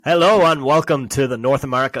Hello and welcome to the North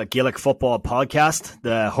America Gaelic Football Podcast,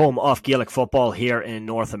 the home of Gaelic football here in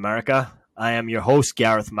North America. I am your host,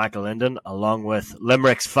 Gareth McAlinden, along with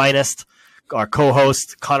Limerick's finest, our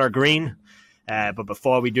co-host, Connor Green. But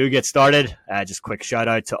before we do get started, just a quick shout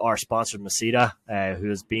out to our sponsor, Masita, who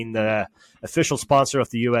has been the official sponsor of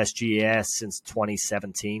the USGA since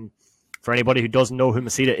 2017. For anybody who doesn't know who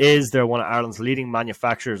Masita is, they're one of Ireland's leading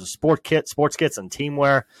manufacturers of sports kits and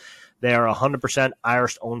teamwear. They are a 100%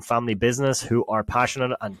 Irish-owned family business who are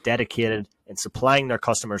passionate and dedicated in supplying their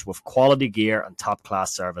customers with quality gear and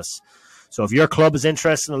top-class service. So if your club is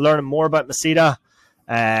interested in learning more about Masita,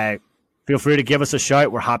 feel free to give us a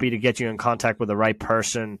shout. We're happy to get you in contact with the right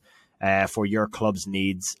person for your club's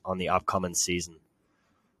needs on the upcoming season.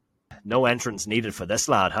 No entrance needed for this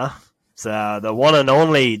lad, huh? So the one and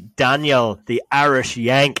only Daniel, the Irish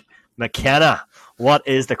Yank, McKenna. What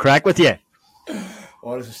is the crack with you?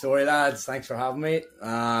 What is the story, lads? Thanks for having me.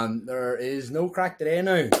 There is no crack today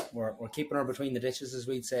now. We're keeping her between the ditches, as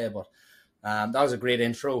we'd say. But that was a great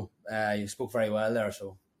intro. You spoke very well there,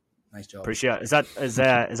 so nice job. Appreciate it. Is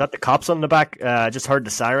that the cops on the back? I just heard the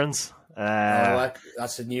sirens.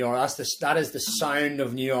 That's the New York. That is the sound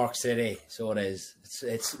of New York City. So it is.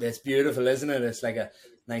 It's beautiful, isn't it? It's like a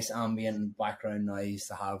nice ambient background noise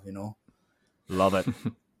to have. Love it,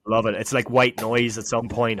 love it. It's like white noise at some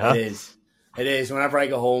point, huh? It is. Whenever I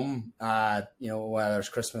go home, whether it's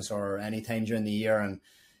Christmas or any time during the year, and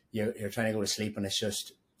you're trying to go to sleep, and it's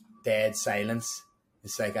just dead silence.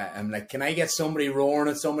 It's like I'm like, can I get somebody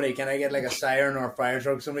roaring at somebody? Can I get like a siren or a fire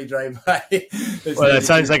truck? Somebody drive by. Well, it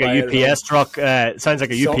sounds like a UPS truck. It sounds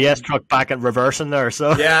like a UPS truck back and reversing there.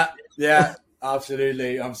 So yeah,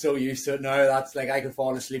 absolutely. I'm so used to it now. That's like I can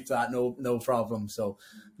fall asleep to that, no problem. So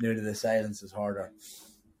new to the silence is harder.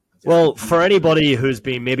 Well, for anybody who's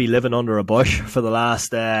been maybe living under a bush for the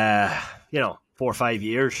last, 4 or 5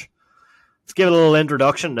 years, let's give a little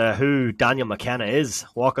introduction to who Daniel McKenna is.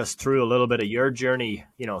 Walk us through a little bit of your journey,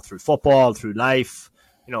 through football, through life,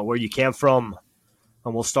 where you came from,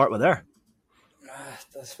 and we'll start with there.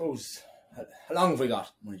 I suppose, how long have we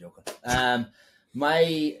got? I'm only joking.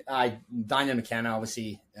 Daniel McKenna,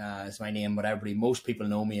 obviously, is my name, but most people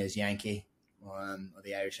know me as Yankee, or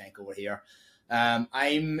the Irish Yank over here.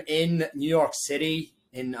 I'm in New York City.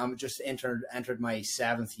 I'm just entered my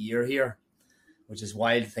 7th year here, which is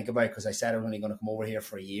wild to think about because I said I was only going to come over here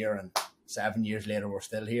for a year, and 7 years later we're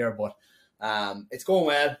still here. But it's going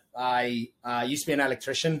well. I used to be an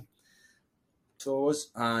electrician,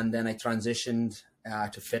 and then I transitioned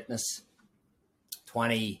to fitness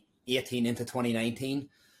 2018 into 2019.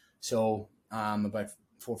 So about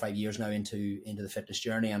 4 or 5 years now into the fitness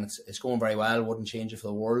journey, and it's going very well. Wouldn't change it for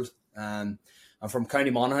the world. I'm from County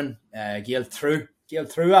Monaghan, Gael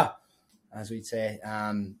Trua, as we'd say,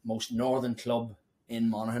 most northern club in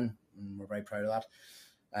Monaghan, and we're very proud of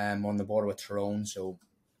that. On the border with Tyrone, so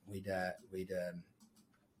we'd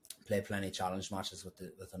play plenty of challenge matches with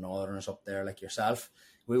the Northerners up there, like yourself.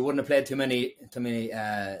 We wouldn't have played too many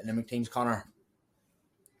Limerick teams, Connor.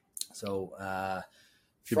 So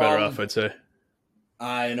you're better off, I'd say.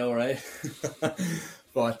 I know, right?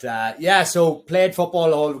 But so played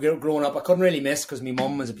football all growing up. I couldn't really miss because my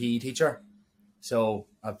mum was a PE teacher, so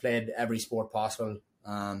I played every sport possible,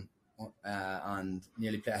 and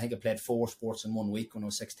nearly played. I think I played 4 sports in 1 week when I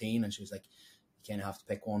was 16, and she was like, "You kind of have to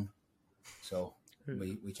pick one." So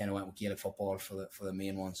we kind of went with Gaelic football for the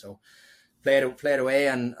main one. So played away,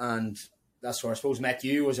 and that's where I suppose met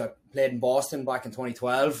you. I played in Boston back in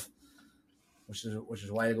 2012, which is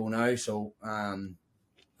a while ago now. So.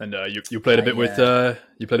 And you played a bit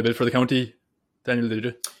for the county, Daniel, did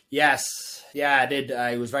you? Yes, yeah, I did.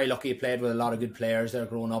 I was very lucky. I played with a lot of good players there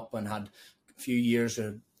growing up, and had a few years,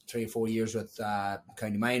 3 or 4 years with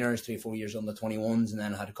county minors, 3 or 4 years on the 21s, and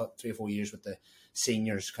then I had 3 or 4 years with the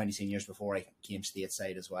seniors, county seniors, before I came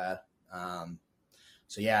stateside as well.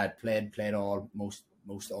 So yeah, I played most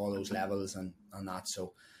all those levels and that.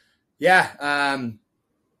 So yeah.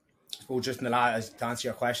 I suppose just to answer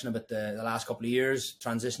your question about the last couple of years,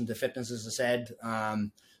 transition to fitness, as I said,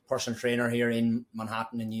 personal trainer here in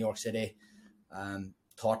Manhattan in New York City,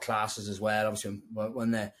 taught classes as well. Obviously,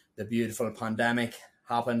 when the beautiful pandemic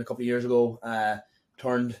happened a couple of years ago,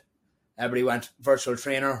 everybody went virtual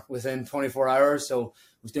trainer within 24 hours. So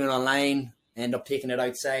I was doing online, ended up taking it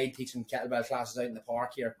outside, teaching kettlebell classes out in the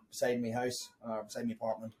park here beside my house, beside my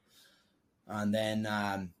apartment. And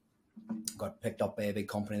then got picked up by a big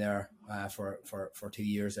company there for 2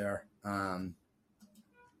 years there, and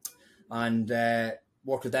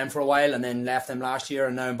worked with them for a while, and then left them last year,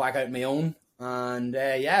 and now I'm back out on my own, and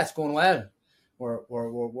it's going well. We're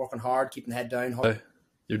working hard, keeping the head down.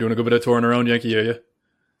 You're doing a good bit of touring around, Yankee, are you?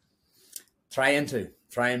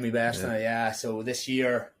 Trying my best now, yeah. So this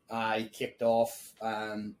year I kicked off,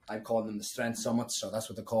 I called them the Strength Summits, so that's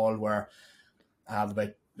what they're called, where I have about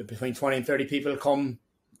between 20 and 30 people come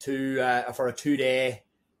to for a 2-day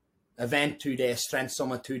event, 2-day Strength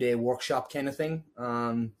Summit, 2-day workshop kind of thing.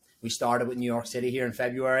 We started with New York City here in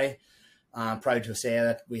February. I'm proud to say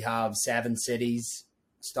that we have 7 cities,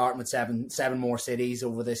 starting with seven more cities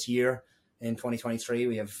over this year. In 2023,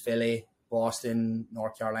 we have Philly, Boston,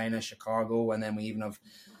 North Carolina, Chicago, and then we even have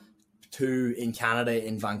 2 in Canada,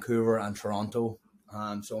 in Vancouver and Toronto.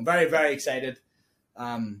 So I'm very, very excited.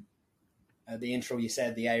 The intro, you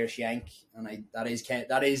said the Irish Yank, and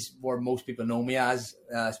that is where most people know me as.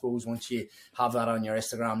 I suppose once you have that on your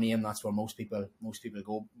Instagram name, that's where most people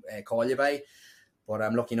go call you by. But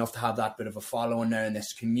I'm lucky enough to have that bit of a following now in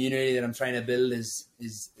this community that I'm trying to build is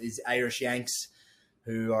Irish Yanks,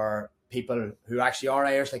 who are people who actually are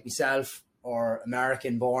Irish like myself, or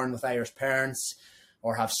American born with Irish parents,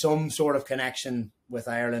 or have some sort of connection with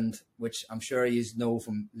Ireland, which I'm sure you know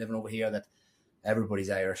from living over here that everybody's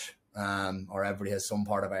Irish, or everybody has some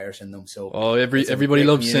part of Irish in them. So everybody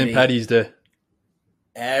loves St. Paddy's Day.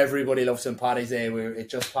 Everybody loves St. Paddy's Day. It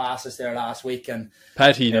just passed us there last week, and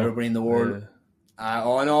everybody in the world.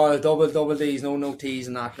 Oh no, double D's, no T's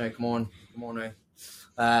and that now. Come on now.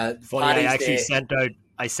 Funny, I actually sent out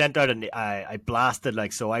I blasted,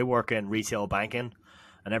 like, so I work in retail banking,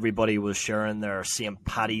 and everybody was sharing their St.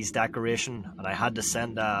 Paddy's decoration, and I had to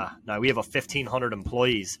send now we have 1,500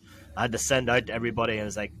 employees. I had to send out to everybody, and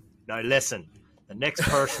it's like, now listen, the next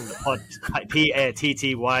person to put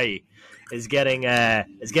PATTY is getting a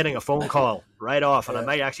phone call right off, and I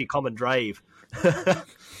might actually come and drive.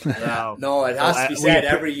 Yeah. No, it has to be said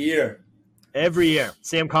every year. Every year,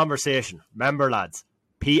 same conversation. Remember, lads,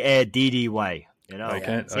 PADDY. You know, I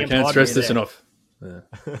can't stress this enough.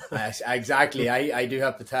 Yeah. Exactly. I do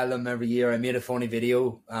have to tell them every year. I made a funny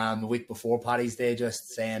video the week before Paddy's Day, just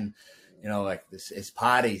saying, you know, like, this is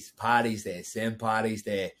Paddy's Day, St. Paddy's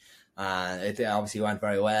Day. It obviously went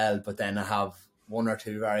very well, but then I have 1 or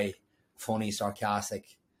 2 very funny,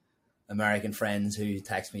 sarcastic American friends who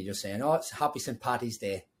text me just saying, "Oh, it's Happy St. Paddy's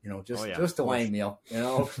Day," you know, just to wind me up, you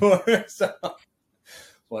know. So,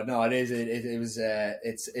 but no, it is. It was.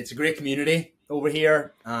 It's a great community over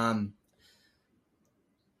here.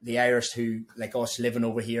 The Irish who like us living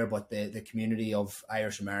over here, but the community of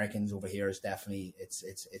Irish Americans over here is definitely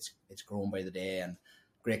it's grown by the day, and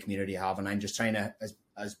great community to have. And I'm just trying to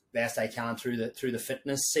as best I can through the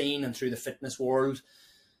fitness scene and through the fitness world,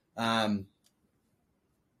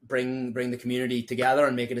 bring the community together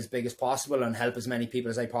and make it as big as possible and help as many people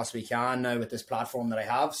as I possibly can now with this platform that I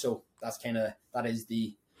have. So that is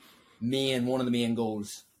one of the main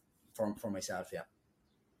goals for myself. Yeah.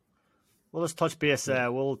 Well, let's touch base.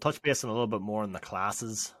 We'll touch base on a little bit more in the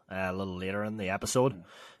classes a little later in the episode.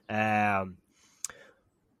 But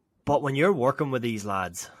when you're working with these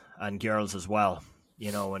lads and girls as well,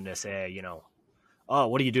 you know, when they say, you know, "Oh,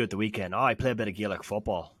 what do you do at the weekend?" "Oh, I play a bit of Gaelic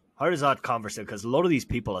football." How does that conversation? Because a lot of these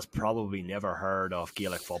people has probably never heard of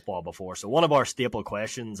Gaelic football before. So one of our staple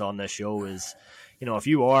questions on this show is, you know, if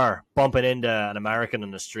you are bumping into an American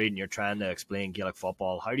in the street and you're trying to explain Gaelic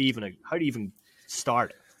football, how do you even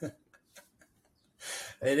start?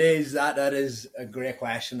 It is that is a great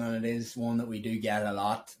question, and it is one that we do get a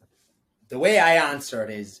lot. The way I answer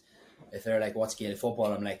it is, if they're like, "What's Gaelic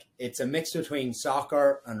football?" I'm like, it's a mix between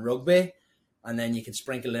soccer and rugby. And then you can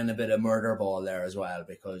sprinkle in a bit of murder ball there as well,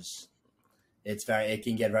 because it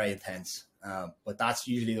can get very intense. But that's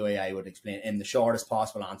usually the way I would explain it, in the shortest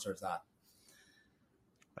possible answer to that.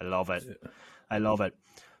 I love it.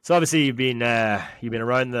 So obviously you've been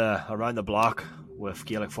around the block with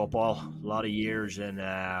Gaelic football. A lot of years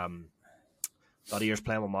playing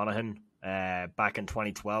with Monaghan. Back in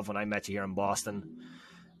 2012 when I met you here in Boston.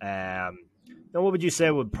 Now, what would you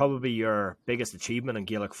say would probably be your biggest achievement in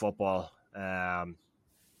Gaelic football? And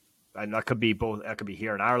that could be both. That could be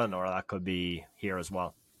here in Ireland, or that could be here as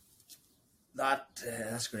well. That's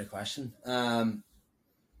a great question. Let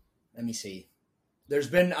me see.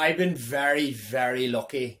 I've been very, very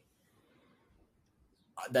lucky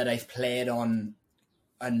that I've played on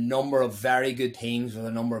a number of very good teams with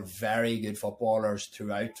a number of very good footballers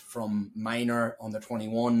throughout, from minor, under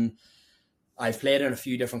 21. I've played in a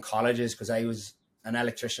few different colleges because I was an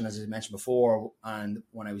electrician, as I mentioned before, and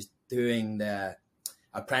when I was doing the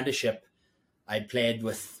apprenticeship, I played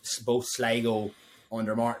with both Sligo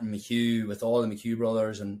under Martin McHugh, with all the McHugh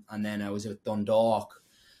brothers, and then I was with Dundalk,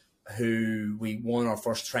 who we won our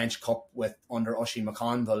first Trench Cup with under Oisin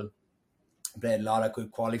McConville. Played a lot of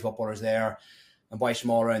good quality footballers there, and boys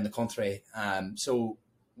from all around the country. So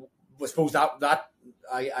I suppose that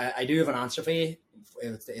I do have an answer for you.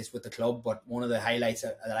 It's with the club, but one of the highlights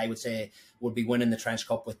that I would say would be winning the Trench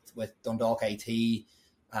Cup with Dundalk IT,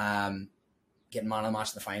 getting man of the match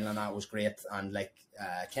in the final, and that was great. And like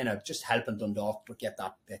kind of just helping Dundalk get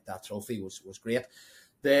that trophy was great.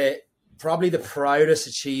 Probably the proudest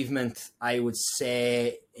achievement I would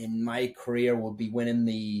say in my career would be winning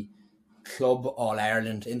the Club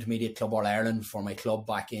All-Ireland, Intermediate Club All-Ireland for my club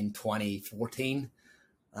back in 2014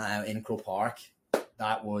 in Croke Park.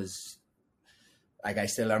 That was, like, I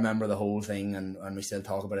still remember the whole thing, and we still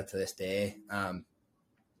talk about it to this day.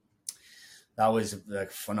 That was a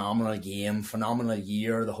phenomenal game, phenomenal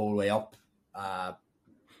year the whole way up.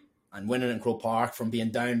 And winning in Croke Park from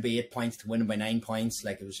being down by 8 points to winning by 9 points,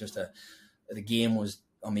 like, it was just the game was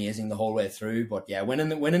amazing the whole way through. But yeah,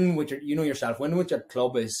 winning with yourself, winning with your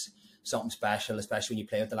club is something special, especially when you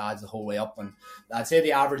play with the lads the whole way up. And I'd say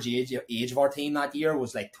the average age of our team that year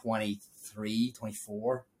was like 23,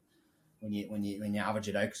 24 when you average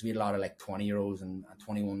it out, because we had a lot of like 20-year-olds and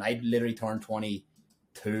 21. I literally turned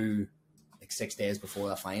 22 like 6 days before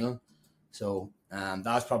the final. So that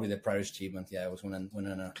was probably the proudest achievement. Yeah, it was winning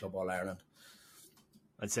a Club All-Ireland.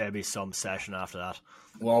 I'd say it'd be some session after that.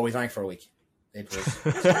 Well, we drank for a week. It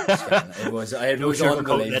was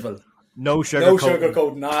unbelievable. No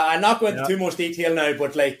sugarcoating. I'm not going into too much detail now,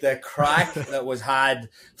 but like the crack that was had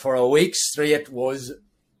for a week straight was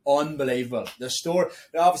unbelievable. The story,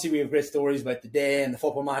 obviously, we have great stories about the day and the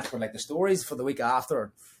football match, but like the stories for the week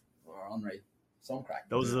after were unreal. Some crack.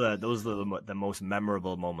 Those are the most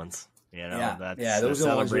memorable moments. You know, those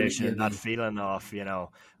celebration, that feeling of, you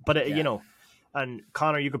know. But you know, and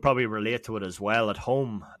Connor, you could probably relate to it as well at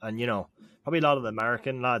home, and you know, probably a lot of the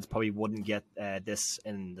American lads probably wouldn't get this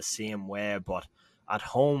in the same way, but at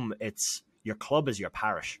home, it's your club is your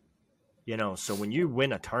parish, you know. So when you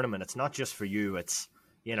win a tournament, it's not just for you; it's,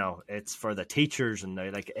 you know, it's for the teachers and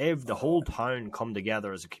the whole town come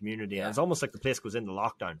together as a community, and it's almost like the place goes into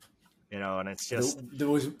lockdown, you know. And it's just there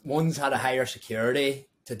was ones had a higher security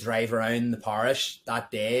to drive around the parish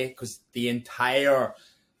that day, because the entire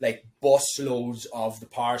like bus loads of the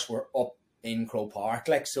parish were up in Croke Park,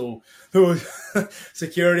 like, so there was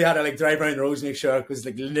security had to like drive around the roads and make sure, because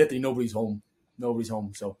like literally nobody's home.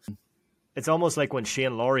 So it's almost like when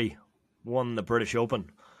Shane Lowry won the British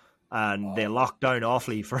Open and they locked down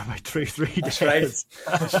awfully for about three days.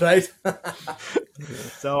 That's right.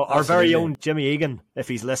 So our very own Jimmy Egan, if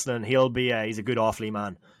he's listening, he's a good Offaly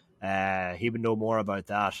man. He would know more about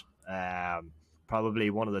that. Probably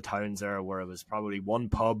one of the towns there where it was probably one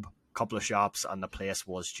pub, couple of shops, and the place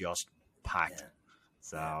was just packed.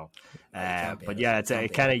 So but yeah, it's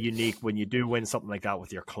kind of unique when you do win something like that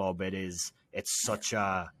with your club. It's such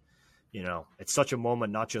a, you know, it's such a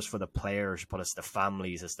moment, not just for the players, but it's the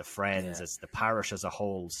families, it's the friends, it's the parish as a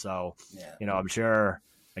whole. So you know, I'm sure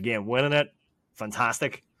again, winning it,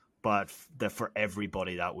 fantastic, but for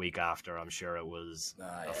everybody that week after, I'm sure it was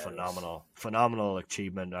a phenomenal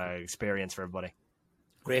achievement, experience for everybody.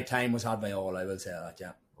 Great time was had by all, I will say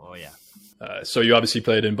that. Oh yeah. So you obviously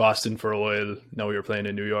played in Boston for a while. Now you're playing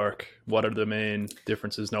in New York. What are the main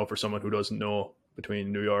differences now for someone who doesn't know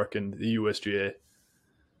between New York and the USGA?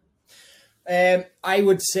 I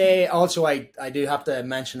would say also I do have to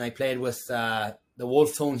mention I played with the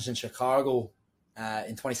Wolf Tones in Chicago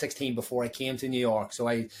in 2016 before I came to New York. So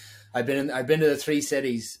I've been to the three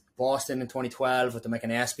cities. Boston in 2012 with the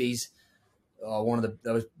McKenna. That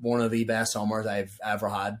was one of the best summers I've ever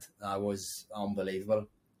had. That was unbelievable.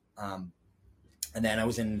 And then I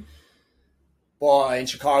was in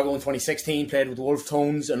Chicago in 2016, played with Wolf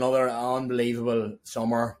Tones, another unbelievable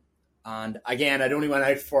summer. And again, I'd only went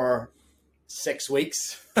out for 6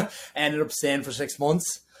 weeks, ended up staying for 6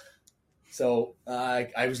 months. So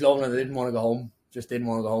I was loving it. I didn't want to go home. Just didn't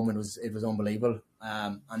want to go home. It was unbelievable.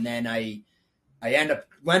 And then I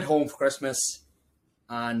went home for Christmas,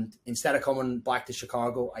 and instead of coming back to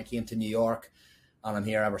Chicago, I came to New York, and I'm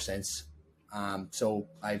here ever since. So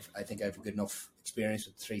I think I have a good enough experience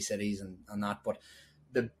with three cities and that. But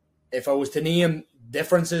if I was to name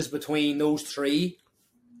differences between those three,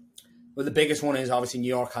 well, the biggest one is obviously New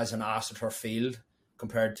York has an AstroTurf field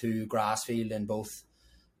compared to grass field in both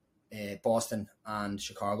Boston and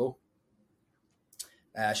Chicago.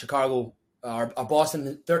 Chicago or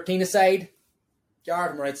Boston 13 aside.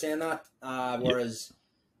 Jared, am I right saying that? Whereas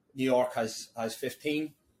New York has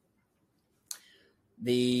 15.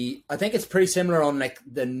 I think it's pretty similar on like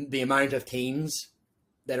the amount of teams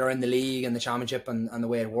that are in the league and the championship and the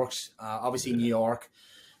way it works. Obviously, New York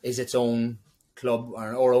is its own club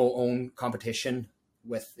or own competition.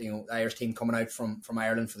 with the Irish team coming out from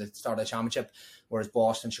Ireland for the start of the championship, whereas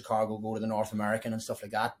Boston, Chicago go to the North American and stuff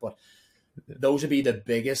like that. But those would be the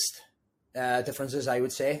biggest differences, I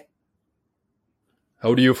would say.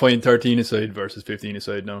 How do you find 13-a-side versus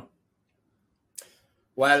 15-a-side now?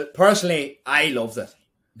 Well, personally, I loved it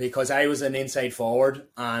because I was an inside forward,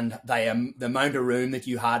 and the amount of room that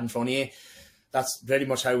you had in front of you, that's pretty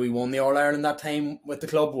much how we won the All-Ireland that time with the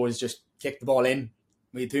club, was just kick the ball in.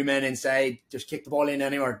 We had two men inside, just kick the ball in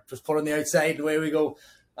anywhere, just put it on the outside, away we go.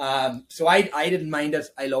 So I didn't mind it.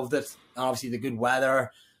 I loved it. And obviously the good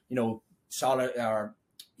weather, solid or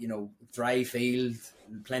dry field,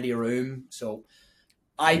 plenty of room. So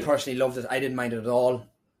I personally loved it. I didn't mind it at all.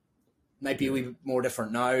 Might be a wee bit more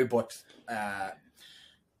different now, but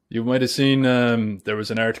you might have seen there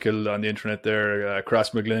was an article on the internet there.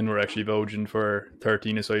 Crossmaglen were actually vouching for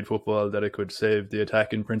 13-a-side football, that it could save the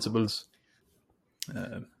attacking principles.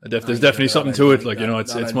 There's definitely something to it. Like,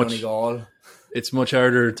 it's much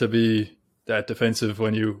harder to be that defensive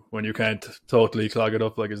when you can't totally clog it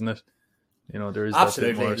up, like, isn't it? There is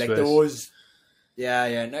absolutely that bit more like space. those.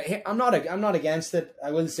 Yeah. No, I'm not against it.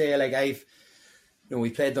 I wouldn't say like we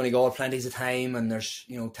played Donegal plenty of time, and there's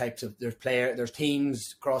there's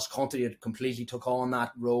teams across country that completely took on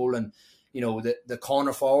that role, and the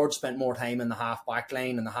corner forwards spent more time in the half back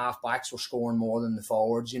line, and the half backs were scoring more than the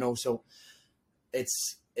forwards. So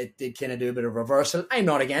it did kind of do a bit of reversal. I'm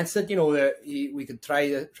not against it. We could try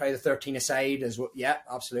the 13-a-side as well. Yeah,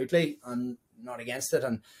 absolutely. I'm not against it,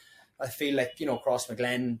 and I feel like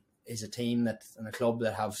Crossmaglen is a team and a club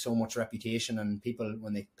that have so much reputation, and people,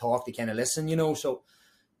 when they talk, they kind of listen. So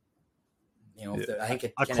I think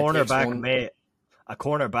it a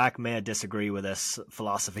cornerback may disagree with this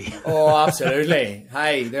philosophy. Oh, absolutely.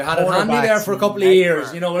 Hey, they had it handy there for a couple of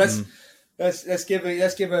years. Let's give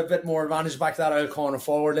a bit more advantage back to that old corner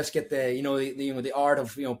forward. Let's get the art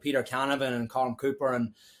of Peter Canavan and Colin Cooper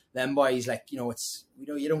and them boys. Like it's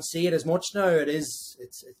you don't see it as much now. It's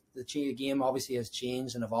the game obviously has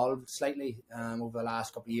changed and evolved slightly over the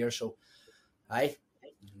last couple of years. So, it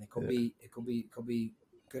could be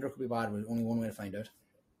good or it could be bad. But only one way to find out.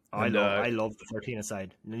 I love the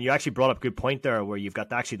 13-a-side. And you actually brought up a good point there, where you've got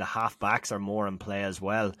the half backs are more in play as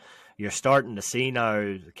well. You're starting to see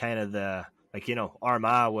now kind of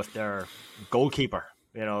Armagh with their goalkeeper,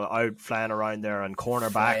 out flying around there, and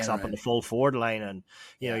cornerbacks up in the full forward line, and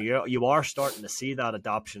you are starting to see that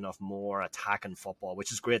adoption of more attacking football,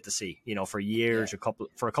 which is great to see. For years, a couple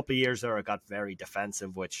of years there, it got very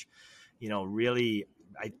defensive, which really,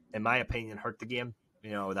 in my opinion, hurt the game.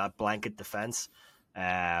 That blanket defense.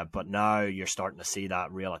 But now you're starting to see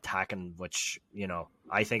that real attacking, which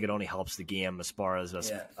I think it only helps the game as far as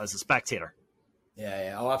a spectator.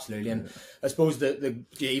 Yeah. Oh, absolutely. And I suppose the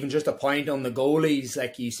even just a point on the goalies,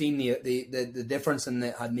 like you've seen the difference in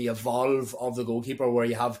the evolve of the goalkeeper, where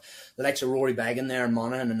you have the likes of Rory Beggan there in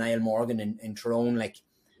Monaghan and Niall Morgan in Tyrone, like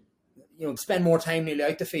spend more time nearly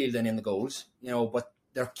out the field than in the goals, but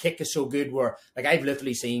their kick is so good where, like, I've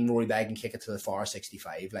literally seen Rory Beggan kick it to the far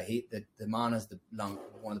 65. Like, the man has one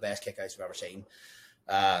of the best kickouts I've ever seen.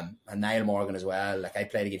 And Niall Morgan as well. Like, I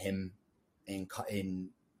played against him in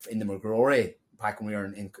the McGrory back when we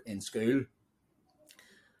were in school.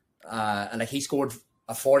 And like, he scored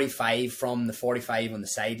a 45 from the 45 on the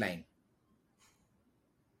sideline.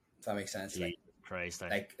 If that makes sense.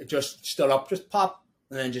 Like, just stood up, just pop,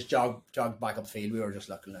 and then just jogged back up the field. We were just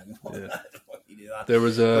looking like, why you do that? There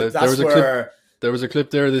was a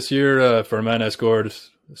clip there this year for a man that scored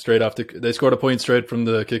straight off they scored a point straight from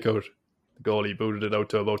the kick out. The goalie booted it out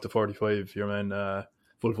to about the 45. Your man,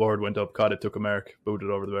 full forward, went up, caught it, took a mark, booted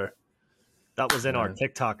over the bar. That was in our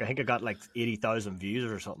TikTok. I think it got like 80,000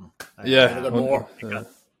 views or something. Yeah, more.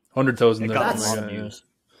 100,000. It got a lot of views.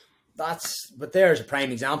 But there's a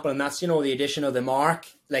prime example, and that's the addition of the mark.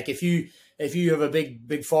 Like, if you have a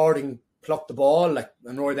big forward and pluck the ball, like,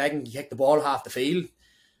 and Rory Beggan can kick the ball half the field,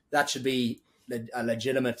 that should be a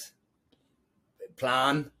legitimate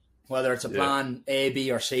plan. Whether it's a plan A,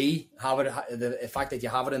 B, or C, the fact that you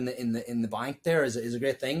have it in the bank there is a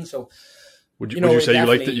great thing. So, would you say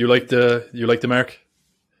you like the mark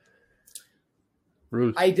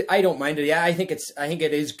rule? I don't mind it. Yeah, I think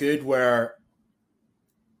it is good where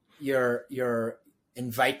you're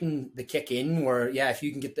inviting the kick in, where if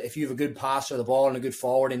you have a good pass or the ball and a good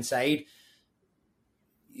forward inside,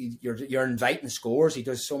 you're inviting scores. He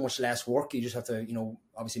does so much less work. You just have to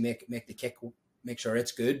obviously make the kick, make sure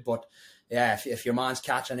it's good. But if your man's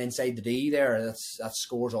catching inside the D there, that's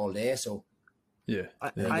scores all day. So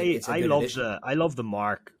I love the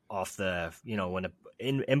mark of the when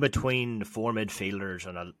in between the four midfielders,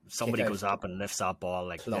 and somebody Kick out. goes up and lifts that ball.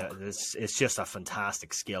 Like it's just a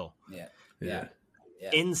fantastic skill. Yeah.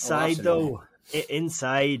 Inside though,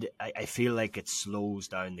 inside, I feel like it slows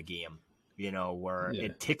down the game. Where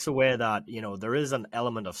it takes away that, there is an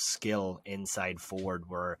element of skill inside forward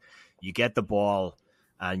where you get the ball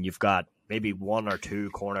and you've got maybe one or two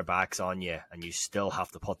cornerbacks on you and you still have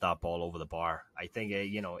to put that ball over the bar. I think,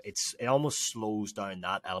 it almost slows down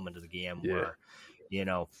that element of the game where,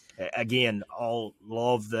 again, I'll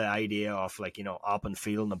love the idea of up and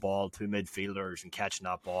fielding the ball to midfielders and catching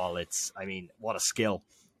that ball. What a skill.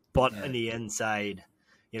 But in the inside,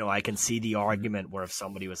 I can see the argument where if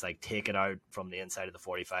somebody was like, take it out from the inside of the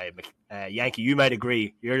 45. Yankee, you might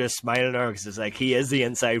agree. You're just smiling there because it's like he is the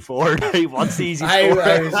inside forward. He wants the easy score.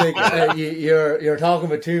 I was like, you're talking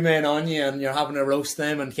with two men on you and you're having to roast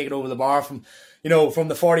them and kick it over the bar from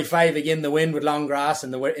the 45 again, the wind with long grass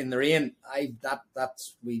and in the rain. I've had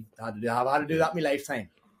to do that in my lifetime.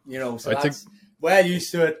 So that's well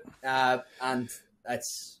used to it. And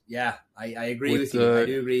that's I agree with you. I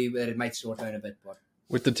do agree that it might slow it down a bit, but.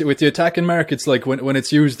 With the attacking mark, it's like when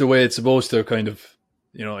it's used the way it's supposed to, kind of,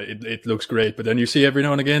 it looks great. But then you see every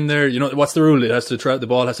now and again there, what's the rule? The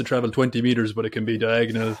ball has to travel 20 meters, but it can be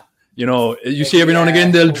diagonal. You see every now and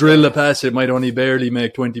again they'll drill a pass. It might only barely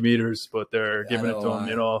make 20 meters, but they're giving it to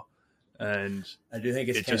them. And I do think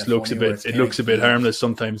it just looks a bit harmless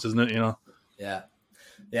sometimes, doesn't it? Yeah.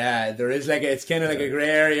 There is it's kind of like a grey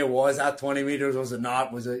area. Was that 20 meters? Was it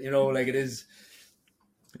not? Was it it is.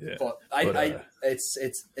 Yeah, but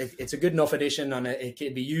it's a good enough addition, and it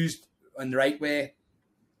can be used in the right way.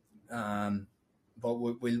 But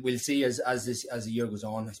we'll see as the year goes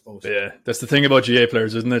on, I suppose. Yeah, that's the thing about GA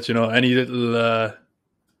players, isn't it? Any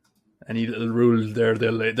little rule there,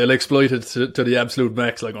 they'll exploit it to the absolute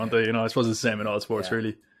max, won't they? I suppose it's the same in all sports,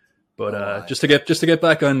 really. But just to get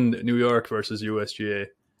back on New York versus USGA,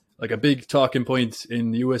 a big talking point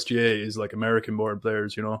in USGA is American-born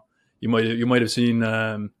players. You might have seen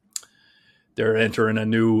they're entering a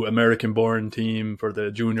new American-born team for the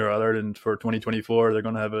Junior All-Ireland for 2024. They're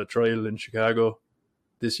going to have a trial in Chicago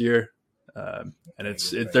this year, and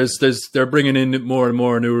they're bringing in more and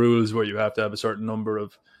more new rules where you have to have a certain number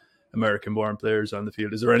of American-born players on the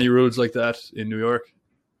field. Is there any rules like that in New York?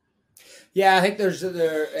 Yeah, I think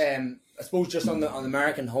I suppose just on the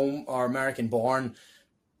American home or American-born.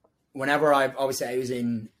 Whenever I was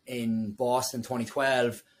in Boston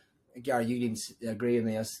 2012. Gary, you didn't agree with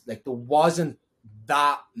me. There wasn't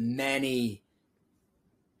that many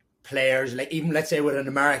players, even let's say with an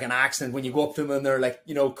American accent, when you go up to them and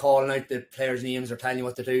they're calling out the players' names or telling you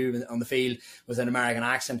what to do on the field with an American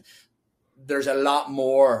accent. There's a lot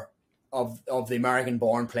more of the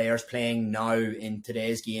American-born players playing now in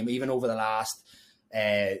today's game, even over the last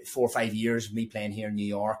 4 or 5 years of me playing here in New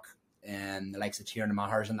York, and the likes of Tiernan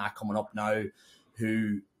Mahers and that coming up now,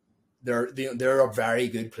 who. There are very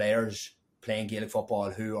good players playing Gaelic football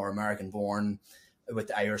who are American-born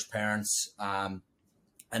with Irish parents, and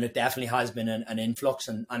it definitely has been an influx,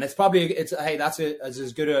 and it's probably that's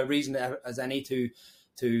as good a reason as any to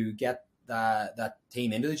get that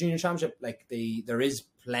team into the junior championship. There is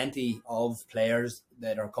plenty of players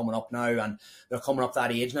that are coming up now, and they're coming up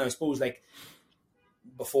that age now. I suppose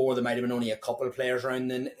before there might have been only a couple of players around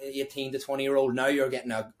the 18 to 20-year-old. Now you're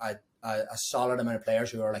getting a solid amount of players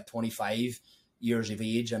who are 25 years of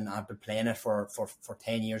age and have been playing it for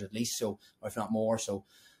 10 years at least, so if not more. So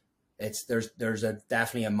there's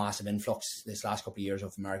definitely a massive influx this last couple of years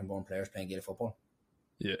of American-born players playing Gaelic football.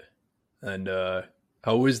 Yeah, and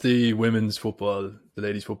how is the women's football, the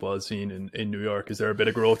ladies' football scene in New York? Is there a bit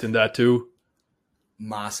of growth in that too?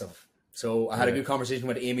 Massive. So I had a good conversation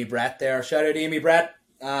with Amy Brett there. Shout out to Amy Brett.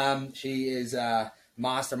 She is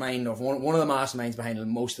mastermind of one of the masterminds behind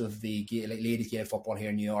most of the ladies Gaelic football here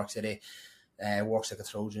in New York City. Works like a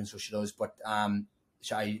Trojan, so she does. But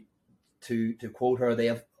to quote her, they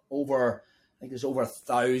have there's over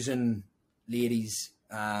 1,000 ladies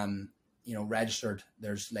registered.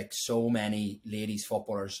 There's so many ladies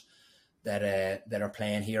footballers that are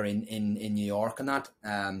playing here in New York, and that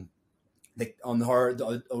on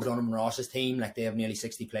O'Donovan Ross's team, they have nearly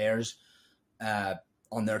 60 players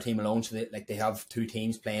on their team alone. So they have two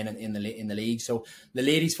teams playing in the league. So the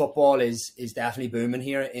ladies football is definitely booming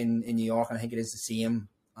here in New York, and I think it is the same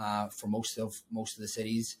for most of the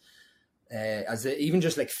cities. Even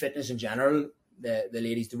just fitness in general, the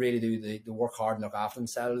ladies they really do they work hard and look after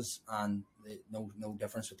themselves, and no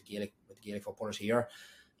difference with the Gaelic footballers here.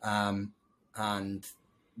 And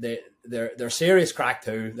they're serious crack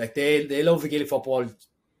too. They love the Gaelic football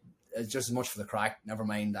just as much for the crack, never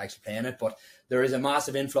mind actually playing it. But there is a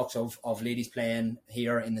massive influx of ladies playing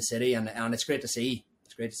here in the city, and it's great to see.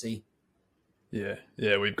 It's great to see.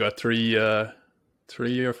 Yeah, we've got three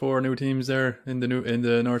or four new teams there in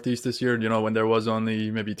the northeast this year. When there was only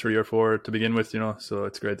maybe 3 or 4 to begin with. So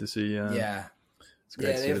it's great to see. It's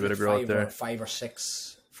great to see a bit of growth there. 5 or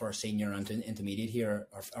 6 for senior and intermediate here,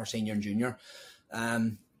 or senior and junior.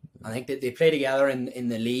 I think that they play together in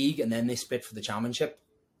the league, and then they split for the championship.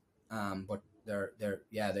 But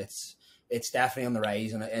it's definitely on the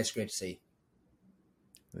rise, and it's great to see.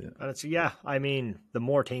 And I mean, the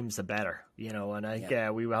more teams, the better, and I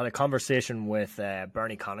think we had a conversation with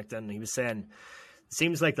Bernie Connaughton. He was saying it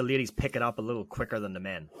seems like the ladies pick it up a little quicker than the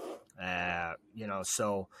men,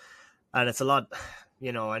 so, and it's a lot,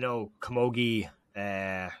 I know camogie,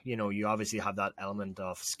 you obviously have that element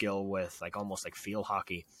of skill with like almost like field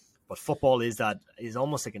hockey, but football is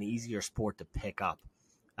almost like an easier sport to pick up.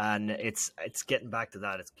 And it's getting back to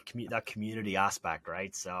that. It's that community aspect,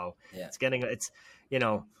 right? So it's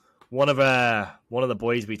one of the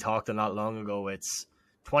boys we talked to not long ago. It's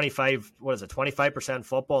 25%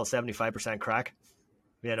 football, 75% crack.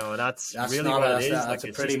 That's really what it is. That's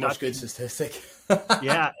a pretty much good statistic.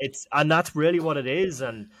 And that's really what it is.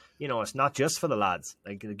 And it's not just for the lads.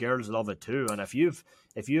 Like the girls love it too. And if you've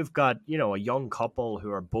got a young couple who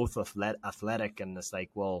are both athletic, and it's like,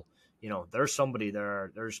 well, there's somebody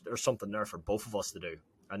there. There's something there for both of us to do.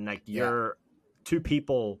 And like you're two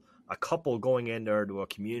people, a couple going in there to a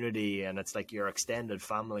community, and it's like your extended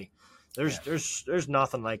family. There's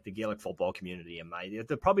nothing like the Gaelic football community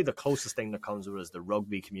probably the closest thing that comes with it is the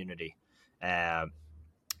rugby community,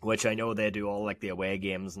 which I know they do all like the away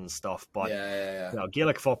games and stuff. But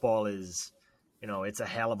Gaelic football is, it's a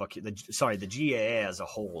hell of the GAA as a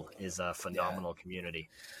whole is a phenomenal community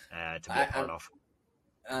to be a part of.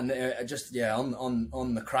 And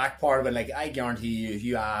on the crack part of it, like I guarantee you, if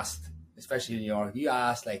you asked, especially in New York, you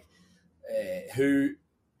asked like who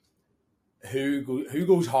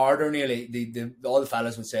goes harder, nearly all the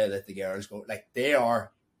fellas would say that the girls go, like they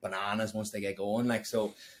are bananas once they get going. Like,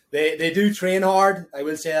 so they do train hard. I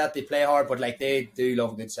will say that they play hard, but like they do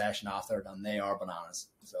love a good session after it, and they are bananas.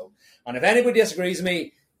 So, and if anybody disagrees with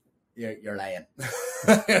me, you're lying.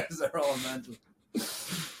 They're all mental.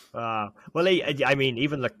 Well, I mean,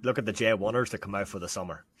 even look at the J1ers that come out for the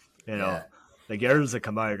summer. The girls that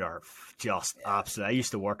come out are just absolute. I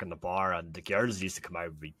used to work in the bar, and the girls used to come out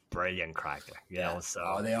and be brilliant crack.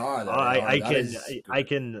 So they are. I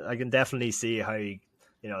can definitely see how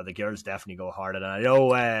the girls definitely go hard at it. And I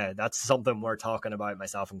know that's something we're talking about.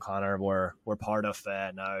 Myself and Connor, we're part of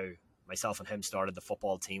now. Myself and him started the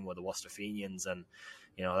football team with the Worcester Fenians, and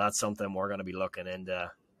that's something we're going to be looking into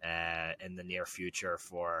in the near future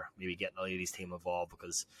for maybe getting the ladies team involved,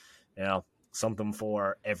 because something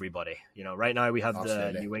for everybody. Right now we have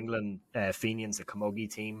the New England Fenians, the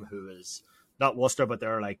camogie team, who is not Worcester, but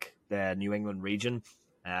they're like the New England region.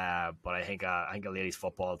 But I think a ladies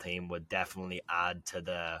football team would definitely add to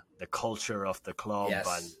the culture of the club,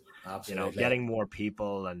 and absolutely. Getting more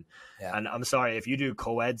people, and I'm sorry, if you do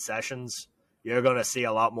co-ed sessions, you're going to see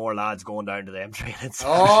a lot more lads going down to them training sessions.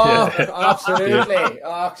 Oh, absolutely.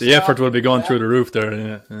 The effort will be going through the roof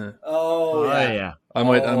there. Yeah. I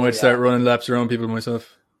might start running laps around people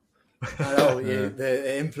myself. I know,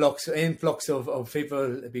 the influx of people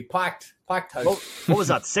would be packed out. What was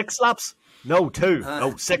that, 6 laps? No, 2.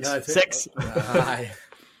 No, 6. 6.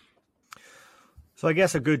 So I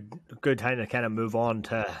guess a good time to kind of move on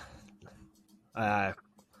to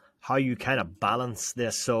how you kind of balance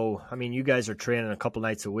this. So, I mean, you guys are training a couple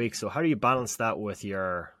nights a week. So how do you balance that with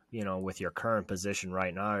your current position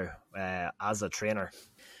right now as a trainer?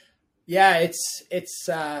 Yeah, it's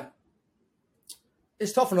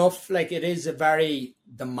tough enough. Like, it is a very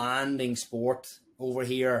demanding sport over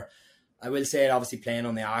here. I will say, obviously, playing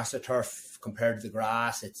on the AstroTurf compared to the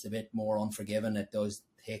grass, it's a bit more unforgiving. It does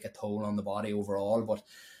take a toll on the body overall. But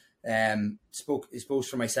I suppose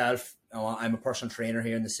for myself, I'm a personal trainer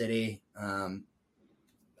here in the city.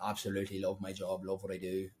 Absolutely love my job, love what I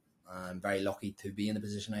do. I'm very lucky to be in the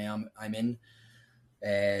position I'm in.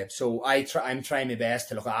 So I'm trying my best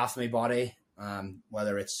to look after my body,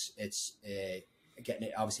 whether it's getting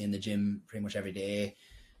it obviously in the gym pretty much every day,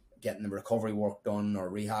 getting the recovery work done or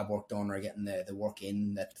rehab work done, or getting the work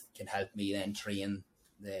in that can help me then train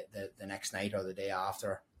the next night or the day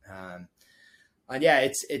after. And yeah,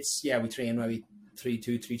 we train maybe three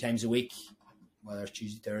times a week, whether it's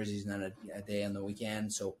Tuesday, Thursdays, and then a day on the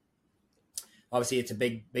weekend. So obviously it's a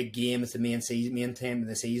big game. It's the main time of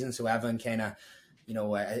the season. So everyone kind of,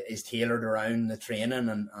 is tailored around the training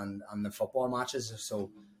and the football matches.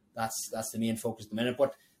 So that's the main focus at the minute.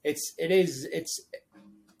 But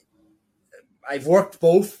I've worked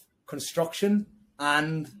both construction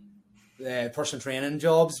and personal training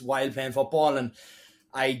jobs while playing football, and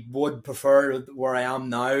I would prefer where I am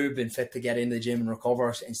now, being fit to get into the gym and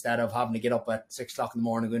recover instead of having to get up at 6 o'clock in the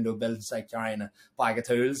morning, go into a building site carrying a bag of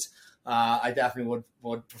tools. I definitely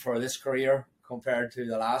would prefer this career compared to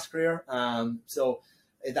the last career. So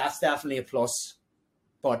that's definitely a plus.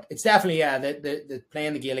 But it's definitely, the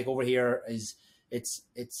playing the Gaelic over here it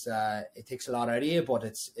takes a lot out of you, but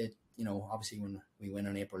obviously when we win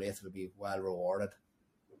on April 8th, it'll be well rewarded.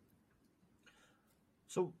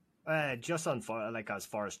 So, just on as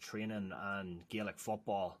far as training and Gaelic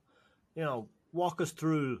football, walk us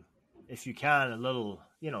through, if you can, a little,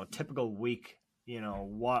 typical week.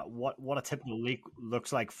 What a typical week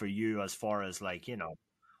looks like for you, as far as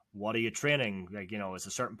what are you training? Is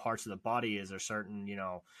there certain parts of the body? Is there certain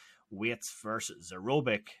weights versus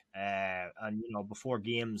aerobic? And before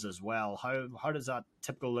games as well. How does that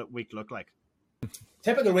typical week look like?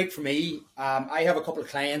 Typical week for me, I have a couple of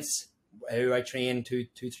clients who I train two,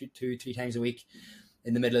 three times a week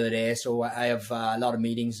in the middle of the day. So I have a lot of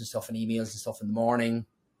meetings and stuff and emails and stuff in the morning.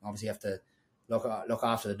 Obviously, I have to look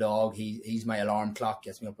after the dog. He's my alarm clock,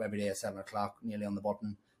 gets me up every day at 7 o'clock, nearly on the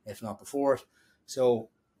button, if not before it. So,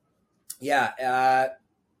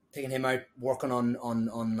 taking him out, working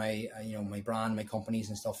on my my brand, my companies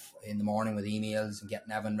and stuff in the morning with emails, and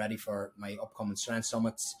getting Evan ready for my upcoming strength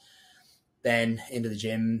summits. Then into the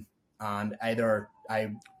gym, and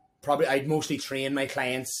I'd mostly train my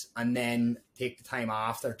clients and then take the time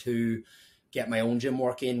after to get my own gym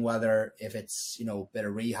work in, whether if it's, a bit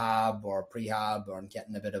of rehab or prehab, or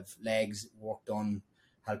getting a bit of legs work done,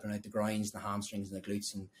 helping out the groins, the hamstrings and the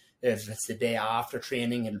glutes. And if it's the day after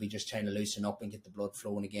training, it'll be just trying to loosen up and get the blood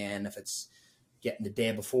flowing again. If it's getting the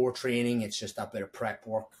day before training, it's just that bit of prep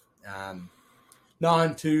work.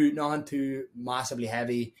 Not too massively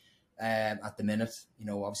heavy at the minute.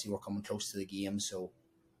 Obviously we're coming close to the game, so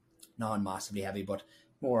not massively heavy, but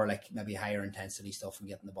more like maybe higher intensity stuff and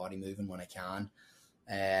getting the body moving when I can.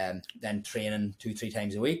 Then training 2-3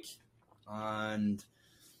 times a week, and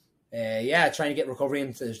trying to get recovery.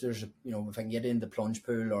 And there's if I can get in the plunge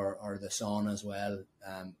pool or the sauna as well,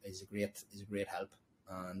 is a great help.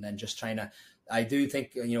 And then just I do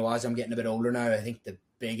think, as I'm getting a bit older now, I think the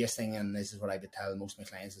biggest thing, and this is what I would tell most of my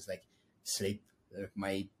clients, is sleep.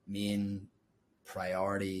 My main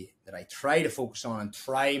priority that I try to focus on and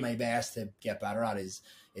try my best to get better at is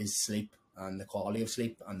sleep, and the quality of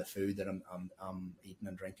sleep, and the food that I'm eating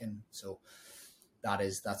and drinking. So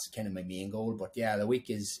that's kind of my main goal. But the week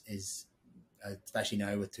is especially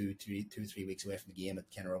now with 2-3 weeks away from the game, it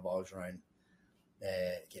kind of revolves around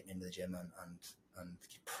getting into the gym and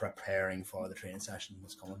preparing for the training session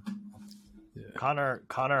that's coming. Yeah.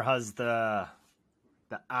 Connor has the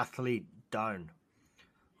athlete down.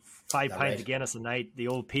 5 pints of Guinness a night, the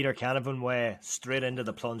old Peter Canavan way, straight into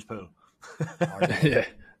the plunge pool. Yeah,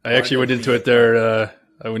 I actually went into it there.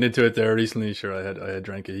 I went into it there recently. Sure, I had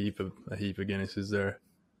drank a heap of Guinnesses there.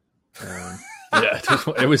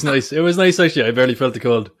 It was nice. It was nice actually. I barely felt the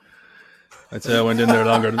cold. I'd say I went in there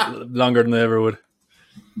longer than I ever would.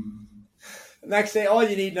 Next day, all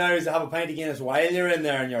you need now is to have a pint of Guinness while you're in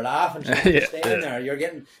there, and you're laughing. Staying there, you're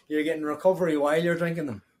getting recovery while you're drinking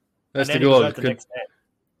them. That's the goal.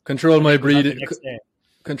 Control my breathing.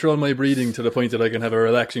 Control my breathing to the point that I can have a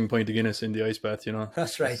relaxing pint of Guinness in the ice bath.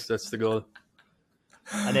 That's right. That's the goal.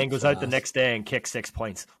 And then goes out the next day and kicks 6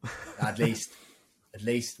 points. At least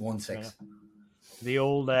 1-6.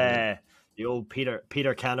 Yeah. The old Peter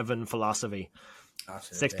Canavan philosophy.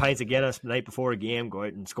 Absolutely. 6 pints of Guinness the night before a game, go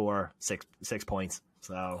out and score six points.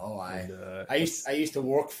 So I used to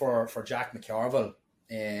work for Jack McCarville.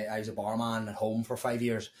 I was a barman at home for 5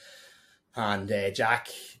 years, and Jack,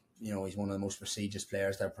 he's one of the most prestigious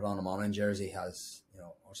players that put on a Monaghan jersey. He has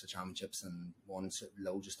lots of championships and won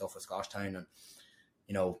loads of stuff with Scotchtown, and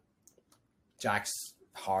Jack's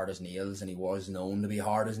hard as nails, and he was known to be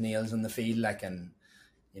hard as nails in the field. And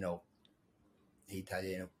he'd tell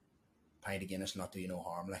you, pint of Guinness not do you no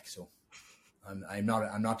harm. So I'm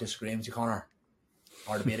not disagreeing with you, Connor.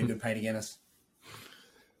 Hard to beat a good pint of Guinness.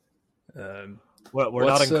 Well, we're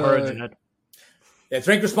not encouraging it. Yeah,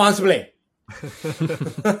 drink responsibly.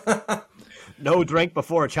 No drink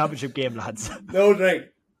before a championship game, lads. No drink.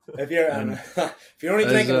 If you're only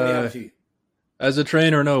drinking, we have a few. As a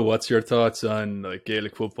trainer, now, what's your thoughts on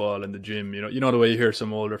Gaelic football and the gym? You know the way you hear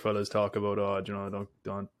some older fellas talk about,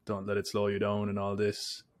 don't let it slow you down and all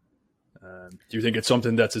this. Do you think it's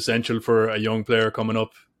something that's essential for a young player coming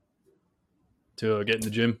up to get in the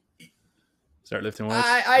gym? start lifting weights?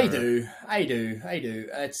 I do.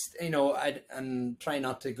 It's, and try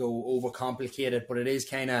not to go overcomplicate, but it is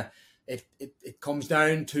kind of, it comes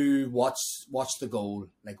down to what's the goal,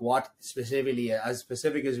 like what specifically, as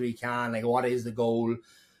specific as we can, like what is the goal.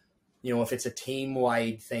 If it's a team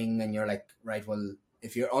wide thing and you're like, right, well,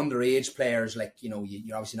 if you're underage players, like, you're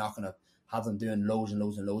obviously not going to have them doing loads and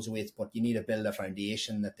loads and loads of weights, but you need to build a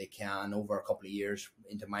foundation that they can over a couple of years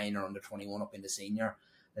into minor, under 21, up into senior,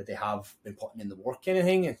 that they have been putting in the work kind of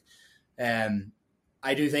thing. And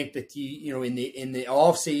I do think that in the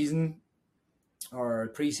off season or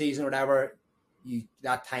pre-season or whatever,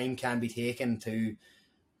 that time can be taken to,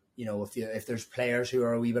 if there's players who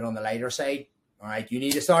are a wee bit on the lighter side, all right, you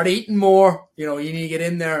need to start eating more. You need to get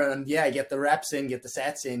in there and get the reps in, get the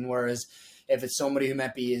sets in. Whereas if it's somebody who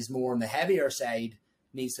maybe is more on the heavier side,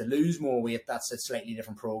 needs to lose more weight, that's a slightly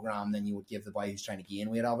different program than you would give the boy who's trying to gain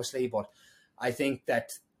weight, obviously. But I think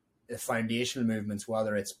that the foundational movements,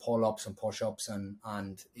 whether it's pull-ups and push-ups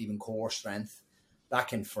and even core strength, that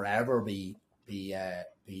can forever be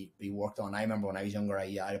worked on. I remember when I was younger, I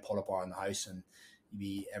had a pull-up bar in the house, and you'd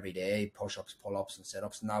be every day push-ups, pull-ups, and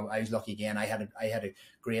sit-ups. Now I was lucky again. I had a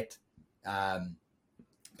great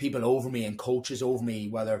people over me and coaches over me,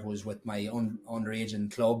 whether it was with my underage in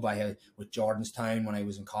club, with Jordanstown when I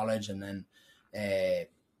was in college, and then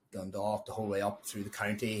Dundalk the whole way up through the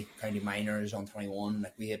county minors on 21.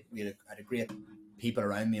 Like we had a great people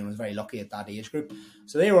around me, and I was very lucky at that age group.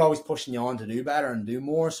 So they were always pushing you on to do better and do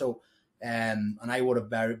more. So and I would have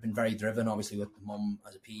been very driven, obviously, with mum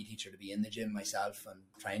as a PE teacher, to be in the gym myself and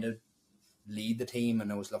trying to lead the team.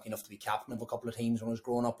 And I was lucky enough to be captain of a couple of teams when I was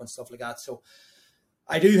growing up and stuff like that. So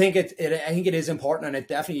I do think I think it is important, and it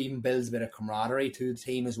definitely even builds a bit of camaraderie to the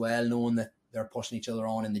team as well, knowing that they're pushing each other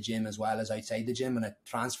on in the gym as well as outside the gym, and it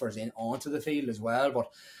transfers in onto the field as well.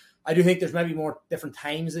 But I do think there's maybe more different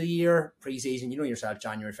times of the year. Pre-season, yourself,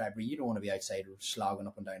 January, February, you don't want to be outside slogging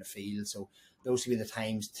up and down the field. So those would be the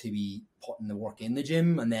times to be putting the work in the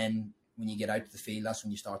gym. And then when you get out to the field, that's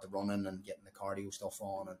when you start the running and getting the cardio stuff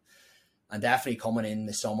on. And definitely coming in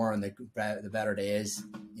the summer and the better days,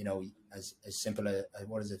 as simple as,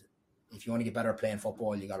 what is it? If you want to get better at playing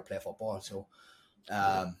football, you got to play football. So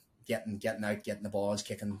getting out, getting the balls,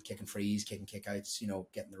 kicking frees, kicking kickouts,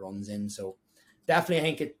 getting the runs in. So definitely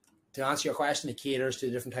I think to answer your question, it caters to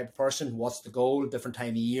a different type of person. What's the goal? Different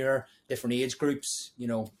time of year, different age groups,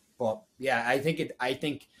 But yeah, I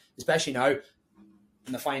think especially now,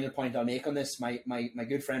 and the final point I'll make on this, my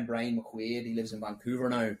good friend Brian McQuaid, he lives in Vancouver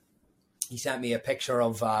now. He sent me a picture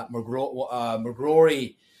of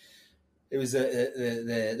McGrory. It was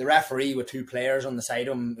the referee with two players on the side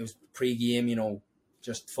of him. It was pre-game,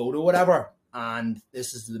 just photo, whatever. And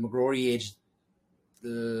this is the McGrory age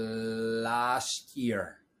last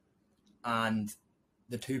year. And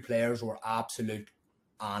the two players were absolute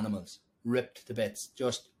animals, ripped to bits,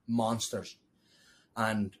 just monsters.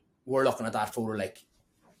 And we're looking at that photo like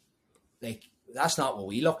that's not what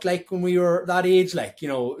we looked like when we were that age,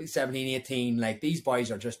 17, 18. Like, these boys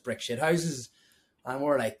are just brick shit houses. And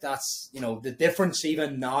we're like, that's, the difference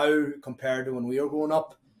even now compared to when we were growing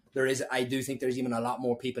up. I do think there's even a lot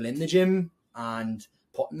more people in the gym and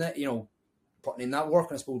putting in that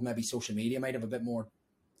work. And I suppose maybe social media might have a bit more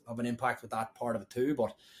of an impact with that part of it too.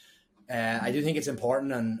 But I do think it's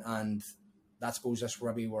important, and I suppose that's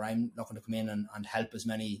where I'm looking to come in and help as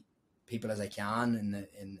many people as I can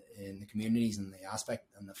in the communities and the aspect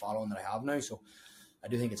and the following that I have now. So I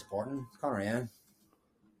do think it's important, Connor. Yeah.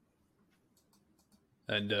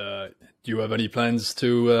 And do you have any plans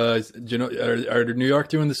to? Are New York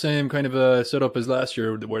doing the same kind of a setup as last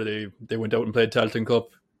year, where they went out and played Talton Cup?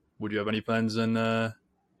 Would you have any plans on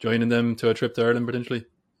joining them to a trip to Ireland potentially?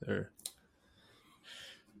 Or?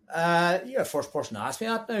 You're the first person to ask me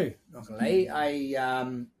that now. Not gonna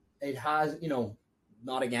lie, it has,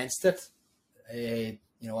 not against it.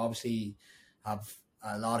 Obviously have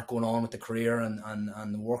a lot going on with the career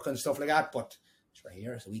and the work and stuff like that. But it's right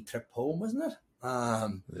here. It's a wee trip home, isn't it? Yeah.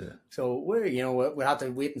 So we'll have to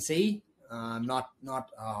wait and see. I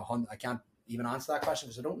can't even answer that question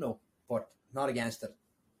because I don't know. But not against it.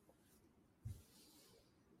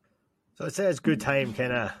 So I'd say it's a good time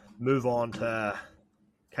kind of move on to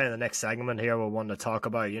kind of the next segment here. We want to talk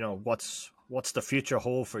about, what's the future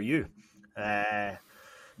hold for you?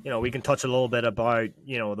 We can touch a little bit about,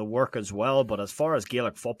 the work as well, but as far as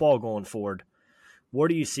Gaelic football going forward, where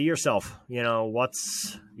do you see yourself? Do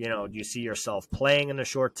you see yourself playing in the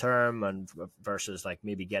short term and versus like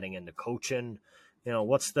maybe getting into coaching?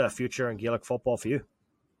 What's the future in Gaelic football for you?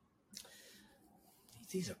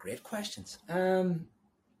 These are great questions.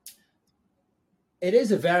 It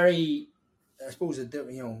is a very I suppose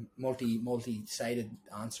multi-sided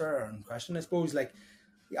answer and question. I suppose like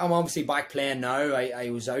I'm obviously back playing now. I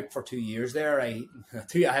was out for 2 years there. I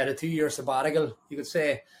had a 2-year sabbatical, you could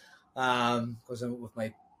say, because I'm with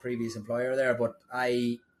my previous employer there. But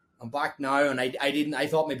I'm back now, and I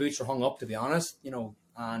thought my boots were hung up, to be honest, and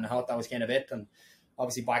I thought that was kind of it. And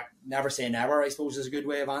obviously back, never say never, I suppose, is a good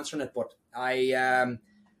way of answering it. But I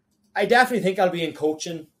definitely think I'll be in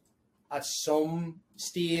coaching at some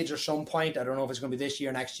stage or some point. I don't know if it's going to be this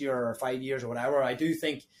year, next year, or 5 years or whatever. I do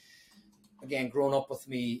think, again, growing up with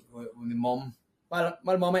my mum,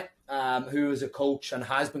 my mummy, who is a coach and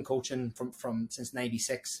has been coaching from since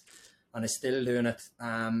 '96 and is still doing it,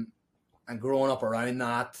 and growing up around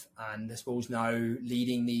that, and I suppose now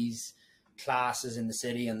leading these classes in the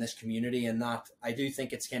city and this community, and that, I do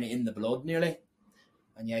think it's kind of in the blood nearly,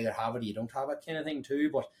 and you either have it or you don't have it kind of thing too.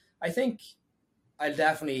 But I think I'll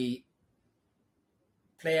definitely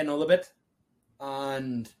play another bit,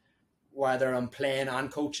 and whether I'm playing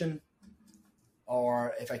and coaching,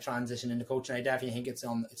 or if I transition into coaching, I definitely think it's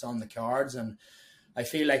on the cards. And I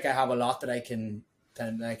feel like I have a lot that I can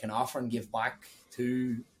offer and give back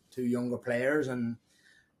to younger players, and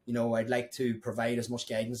I'd like to provide as much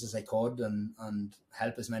guidance as I could and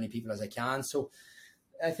help as many people as I can. So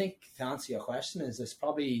I think, to answer your question, is it's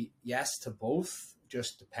probably yes to both,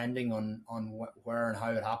 just depending on where and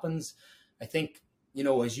how it happens. I think,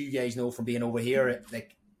 as you guys know from being over here,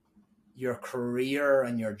 like, your career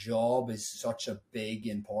and your job is such a big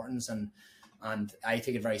importance, and I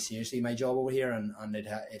take it very seriously, my job over here, and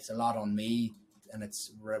it's a lot on me, and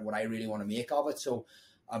it's what I really want to make of it. So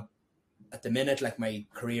at the minute, like, my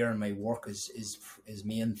career and my work is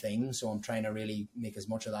main thing, so I'm trying to really make as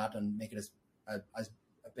much of that and make it as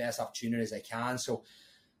a best opportunity as I can. So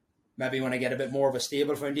maybe when I get a bit more of a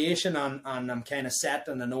stable foundation and I'm kind of set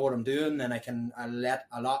and I know what I'm doing, then I'll let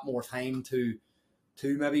a lot more time to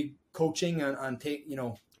maybe coaching and take,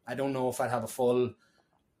 I don't know if I'd have a full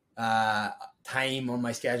time on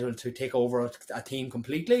my schedule to take over a team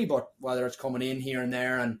completely, but whether it's coming in here and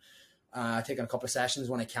there and taking a couple of sessions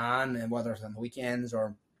when I can, and whether it's on the weekends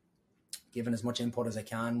or giving as much input as I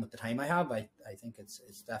can with the time I have, I think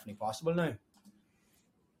it's definitely possible now.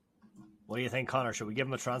 What do you think, Connor? Should we give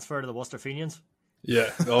him a transfer to the Worcester Fenians? Yeah,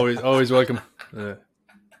 always welcome.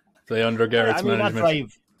 Play under Garrett's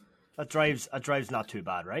management. That drive's not too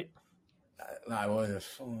bad, right?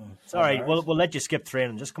 It's all right. We'll let you skip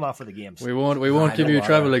training. Just come out for the games. We won't give you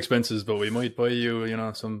travel expenses, but we might buy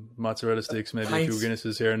you, some mozzarella sticks, maybe a few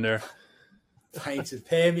Guinnesses here and there. Pints of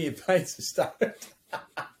pay me and pints of start.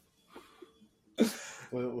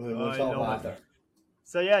 we'll talk after.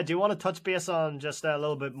 So yeah, do you want to touch base on just a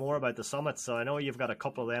little bit more about the summit? So I know you've got a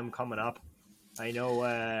couple of them coming up. I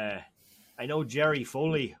know Jerry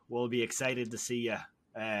Foley will be excited to see you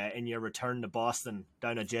in your return to Boston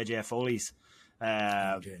down at JJ Foley's.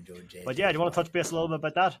 But yeah, do you want to touch base a little bit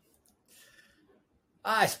about that?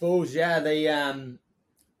 I suppose, yeah.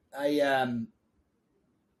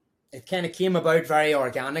 It kind of came about very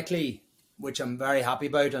organically, which I'm very happy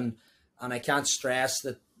about, and I can't stress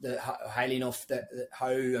that highly enough that how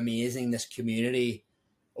amazing this community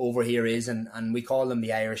over here is, and we call them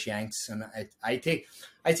the Irish Yanks, and I do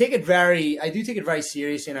take it very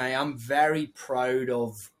seriously, and I am very proud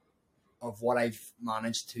of what I've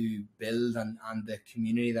managed to build, and the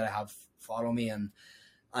community that I have follow me, and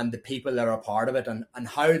the people that are a part of it, and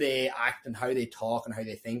how they act and how they talk and how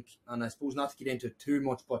they think. And I suppose, not to get into it too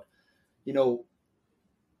much, but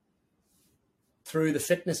through the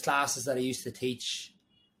fitness classes that I used to teach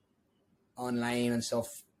online and stuff,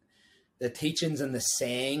 the teachings and the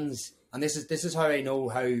sayings, and this is how I know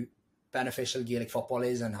how beneficial Gaelic football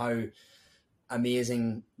is, and how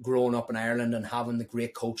amazing growing up in Ireland and having the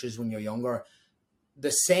great coaches when you're younger.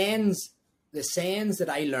 The sayings that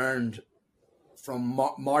I learned from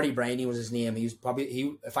Marty Briney was his name.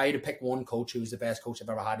 If I had to pick one coach who was the best coach I've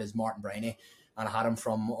ever had, is Martin Briney, and I had him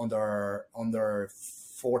from under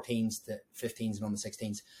 14s to 15s and under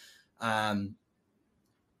 16s.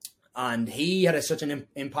 And he had such an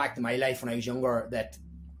impact in my life when I was younger, that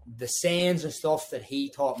the sayings and stuff that he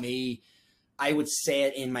taught me, I would say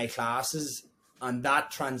it in my classes, and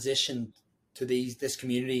that transitioned to this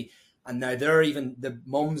community. And now they're even the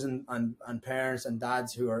mums and parents and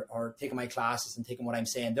dads who are taking my classes and taking what I'm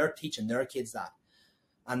saying, they're teaching their kids that.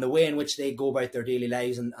 And the way in which they go about their daily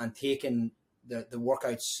lives and taking the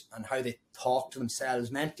workouts, and how they talk to themselves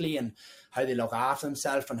mentally, and how they look after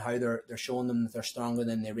themselves, and how they're showing them that they're stronger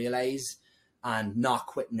than they realize, and not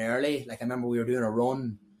quitting early. Like, I remember we were doing a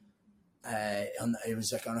run, it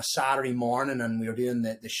was like on a Saturday morning, and we were doing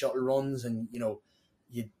the shuttle runs, and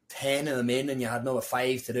you'd 10 of them in, and you had another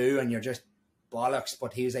 5 to do, and you're just bollocks.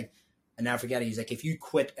 But he was like, I never forget it. He's like, if you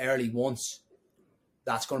quit early once,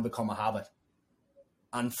 that's going to become a habit.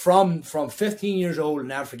 And from 15 years old, I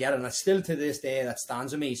never forget it. And it's still to this day that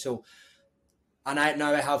stands with me. So, and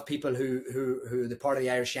now I have people who they're part of the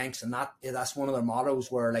Irish Yanks, and that's one of their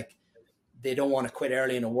mottos, where like they don't want to quit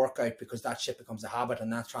early in a workout because that shit becomes a habit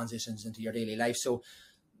and that transitions into your daily life. So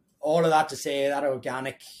all of that to say that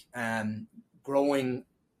organic growing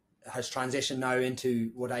has transitioned now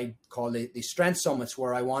into what I call the strength summits,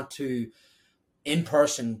 where I want to in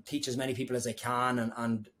person teach as many people as I can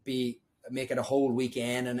and make it a whole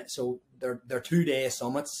weekend. And so they're 2-day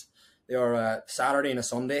summits. They are a Saturday and a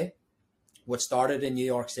Sunday. What started in New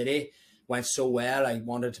York City went so well, I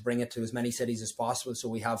wanted to bring it to as many cities as possible. So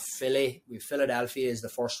we have Philadelphia is the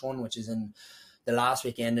first one, which is in the last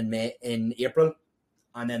weekend in April.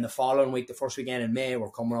 And then the following week, the first weekend in May,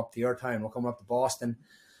 we're coming up to your town. We're coming up to Boston.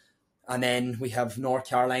 And then we have North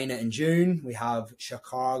Carolina in June. We have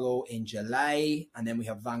Chicago in July. And then we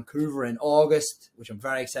have Vancouver in August, which I'm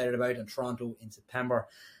very excited about, and Toronto in September.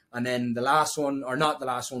 And then the last one, or not the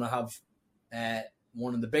last one, I have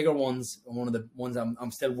one of the bigger ones, one of the ones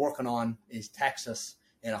I'm still working on, is Texas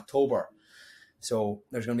in October. So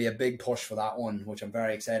there's going to be a big push for that one, which I'm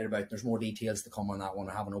very excited about. There's more details to come on that one.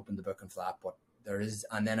 I haven't opened the booking for that, but there is.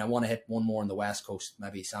 And then I want to hit one more on the West Coast,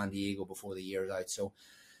 maybe San Diego, before the year's out. So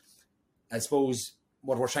I suppose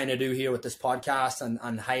what we're trying to do here with this podcast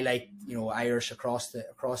and highlight, Irish across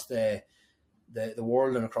the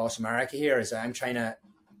world and across America here is I'm trying to,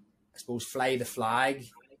 I suppose, fly the flag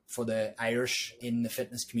for the Irish in the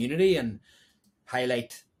fitness community and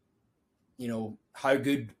highlight, how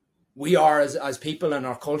good we are as people and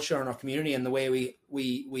our culture and our community and the way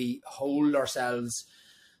we hold ourselves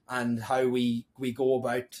and how we go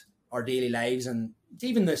about our daily lives, and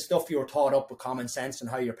even the stuff you were taught up with common sense and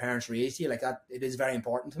how your parents raised you, like that, it is very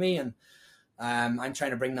important to me. And I'm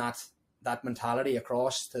trying to bring that mentality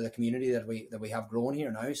across to the community that we have grown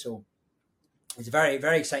here now. So it's very,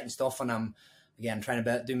 very exciting stuff. And I'm, again, trying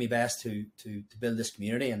to do my best to build this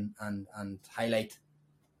community and highlight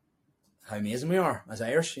how amazing we are as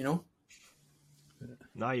Irish,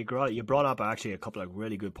 No, you brought up actually a couple of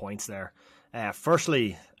really good points there.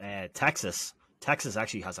 Firstly, Texas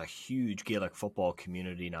actually has a huge Gaelic football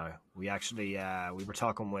community now. We actually we were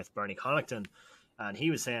talking with Bernie Connaughton, and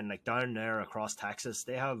he was saying like down there across Texas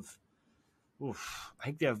they have, I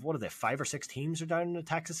think they have 5 or 6 teams are down in the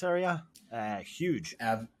Texas area. Huge,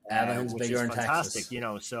 Avalon's which bigger is in fantastic.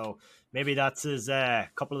 Texas. So maybe that's his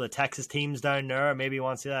couple of the Texas teams down there. Maybe he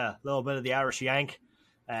wants a little bit of the Irish Yank.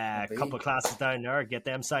 A couple of classes down there, get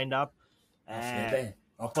them signed up.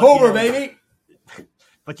 October, baby.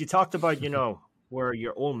 But you talked about, where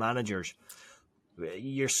your own managers.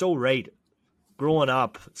 You're so right. Growing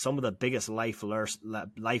up, some of the biggest life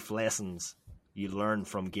lessons you learn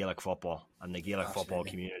from Gaelic football and the Gaelic football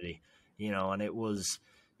community. And it was,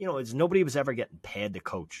 nobody was ever getting paid to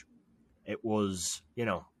coach. It was,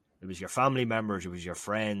 it was your family members, it was your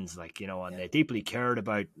friends, and they deeply cared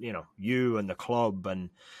about, you and the club and,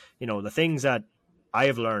 the things that I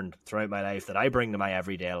have learned throughout my life that I bring to my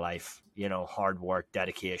everyday life, hard work,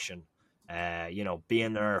 dedication,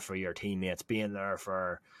 being there for your teammates, being there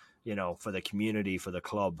for, for the community, for the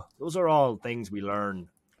club. Those are all things we learn,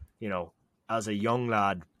 as a young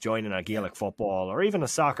lad joining a Gaelic football or even a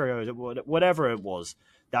soccer, whatever it was.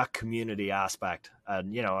 That community aspect.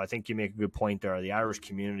 And, I think you make a good point there. The Irish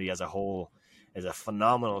community as a whole is a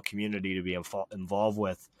phenomenal community to be involved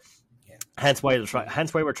with. Yeah. Hence why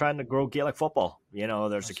we're trying to grow Gaelic football.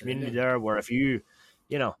 There's a community there where if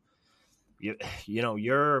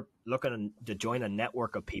you're looking to join a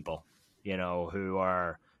network of people, who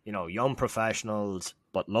are, young professionals,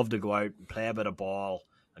 but love to go out and play a bit of ball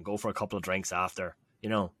and go for a couple of drinks after, hey,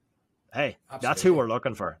 absolutely. That's who we're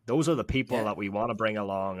looking for. Those are the people that we want to bring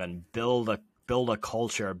along and build a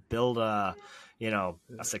culture, build a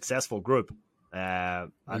successful group.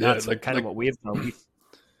 And that's kind of what we've done.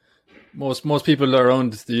 Most people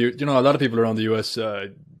around a lot of people around the US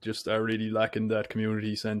just are really lacking that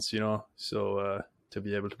community sense, so to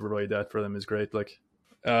be able to provide that for them is great.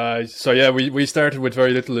 We started with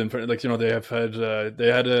very little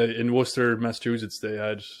they had in Worcester, Massachusetts, they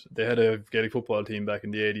had a Gaelic football team back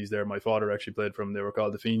in the 80s there. My father actually played from, they were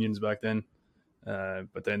called the Fenians back then,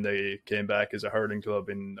 but then they came back as a hurling club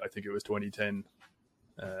in, I think it was 2010.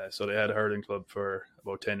 So they had a hurling club for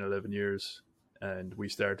about 10-11 years, and we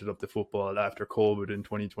started up the football after COVID in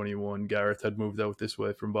 2021. Gareth had moved out this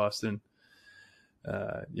way from Boston.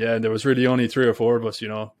 And there was really only 3 or 4 of us,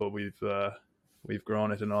 but we've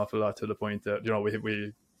grown it an awful lot to the point that,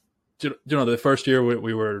 the first year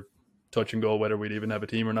we were touch and go whether we'd even have a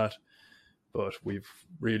team or not. but we've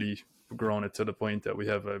really grown it to the point that we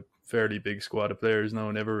have a fairly big squad of players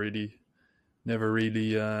now. Never really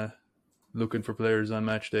looking for players on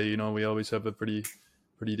match day. We always have a pretty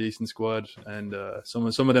decent squad, and some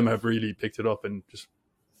of them have really picked it up and just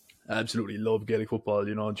absolutely love Gaelic football.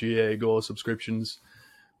 GA Go subscriptions,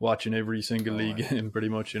 watching every single league game pretty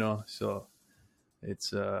much. So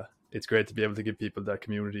it's great to be able to give people that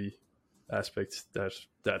community aspect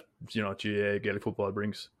that GA Gaelic football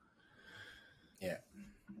brings. Yeah.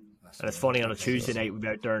 And it's funny, on a Tuesday night, we'll be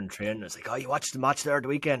out there and training. It's like, oh, you watched the match there at the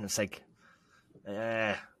weekend? It's like,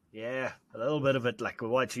 yeah, a little bit of it. Like,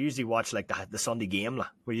 we usually watch like the Sunday game. Like,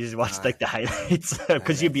 we usually watch like the highlights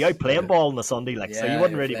because you'd be out playing ball on the Sunday, like, so you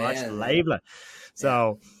wouldn't really watch it live. Like.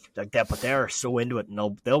 So, like that, but they're so into it,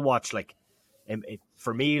 and they'll watch, like,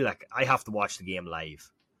 for me, like, I have to watch the game live.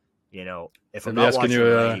 If I'm not watching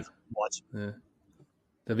live, watch. Yeah.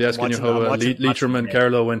 They'll be asking you how Leitrim and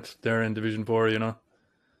Carlow went there in Division 4,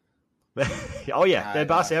 Oh yeah, they'd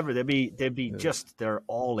pass ever. They'd be just, they're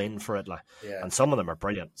all in for it, like, and some of them are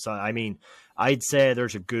brilliant. So I mean, I'd say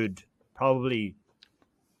there's a good, probably,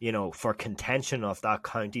 for contention of that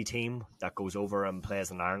county team that goes over and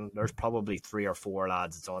plays in Ireland, there's probably 3 or 4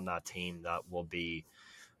 lads that's on that team that will be,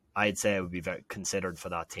 I'd say, would be very considered for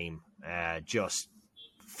that team. Just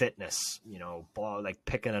fitness, ball, like,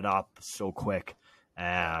 picking it up so quick.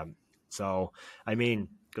 So I mean,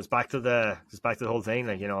 goes back to the whole thing.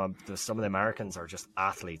 Like, some of the Americans are just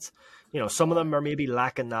athletes. Some of them are maybe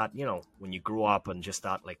lacking that, when you grow up, and just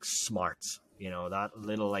that, like, smarts, that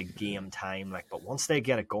little, like, game time. Like, but once they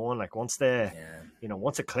get it going, like, once they,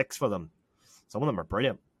 once it clicks for them, some of them are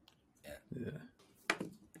brilliant. Yeah.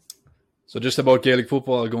 So just about Gaelic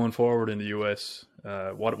football going forward in the US,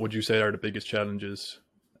 what would you say are the biggest challenges,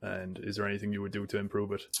 and is there anything you would do to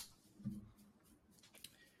improve it?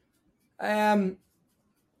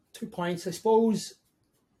 2 points, I suppose.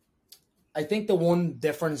 I think the one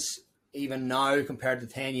difference even now compared to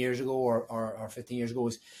 10 years ago or 15 years ago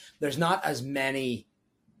is there's not as many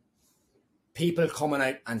people coming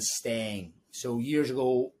out and staying. So years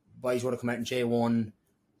ago, boys would have come out in J1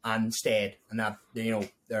 and stayed, and that,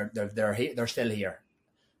 they're still here.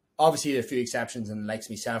 Obviously, there are a few exceptions, and likes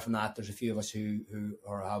myself and that, there's a few of us who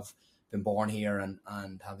have been born here and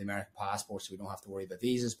have the American passport, so we don't have to worry about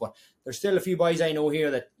visas. But there's still a few boys I know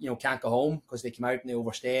here that can't go home because they came out and they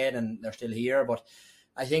overstayed and they're still here. But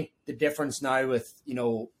I think the difference now with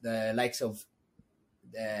the likes of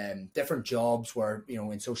different jobs where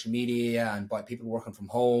in social media and by people working from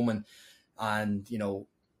home and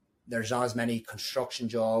there's not as many construction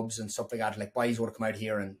jobs and stuff like that. Like, boys would have come out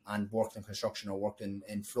here and worked in construction or worked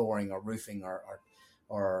in flooring or roofing or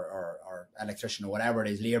electrician or whatever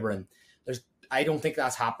it is, labouring. I don't think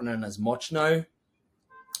that's happening as much now,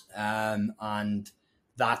 and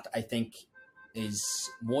that, I think, is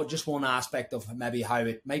just one aspect of maybe how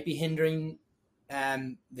it might be hindering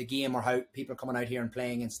the game, or how people are coming out here and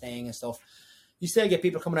playing and staying and stuff. You still get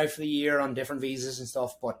people coming out for the year on different visas and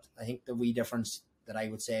stuff, but I think the wee difference that I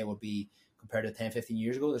would say would be, compared to 10, 15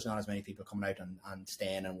 years ago, there's not as many people coming out and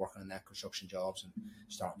staying and working in their construction jobs and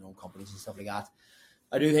starting their own companies and stuff like that.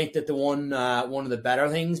 I do think that the one of the better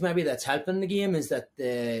things maybe that's helping the game is that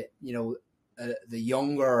the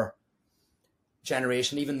younger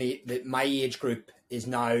generation, even my age group, is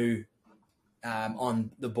now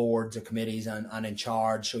on the boards or committees and in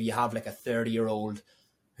charge. So you have like a 30-year-old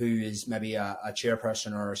who is maybe a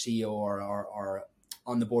chairperson or a CEO or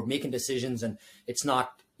on the board making decisions, and it's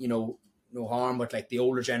not no harm, but like the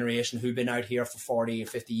older generation who've been out here for 40 or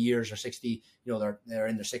 50 years or 60, they're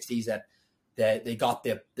in their 60s, that they got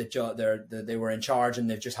the job, they were in charge, and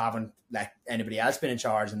they just haven't let anybody else been in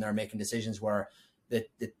charge, and they're making decisions where the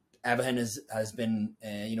everything has been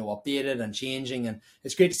updated and changing. And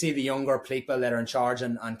it's great to see the younger people that are in charge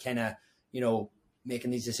and kind of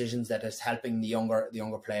making these decisions that is helping the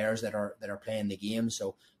younger players that are playing the game.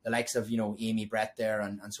 So the likes of Amy Brett there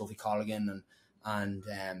and Sophie Colligan and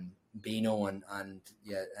Bino and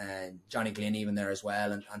Johnny Glynn even there as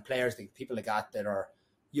well, and players, people like that are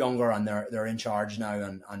younger, and they're in charge now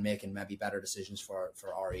and making maybe better decisions for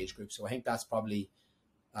our age group. So I think that's probably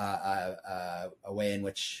a way in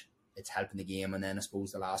which it's helping the game. And then I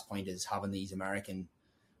suppose the last point is having these American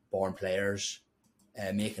born players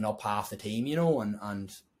making up half the team,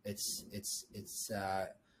 and it's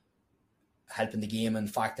helping the game, and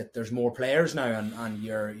the fact that there's more players now, and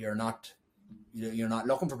you're not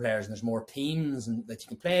looking for players, and there's more teams and that you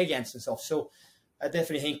can play against and stuff. So I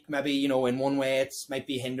definitely think maybe in one way it's might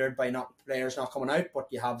be hindered by players not coming out, but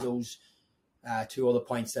you have those two other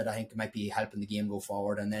points that I think might be helping the game go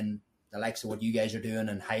forward. And then the likes of what you guys are doing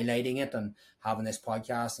and highlighting it and having this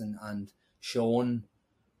podcast and showing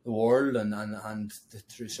the world and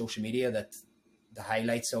through social media that the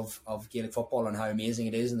highlights of Gaelic football and how amazing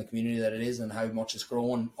it is and the community that it is and how much it's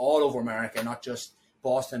grown all over America, not just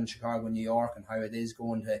Boston, Chicago, New York, and how it is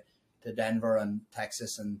going to Denver and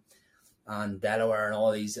Texas and Delaware and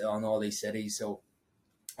all these cities. So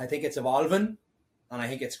I think it's evolving and I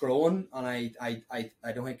think it's growing, and I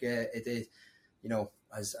don't think it is,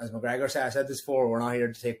 as McGregor said, I said this before, we're not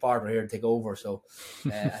here to take part, we're here to take over. So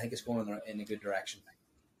I think it's going in a good direction.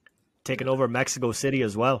 Taking over Mexico City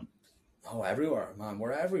as well. Oh, everywhere, man.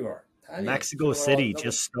 We're everywhere. Mexico City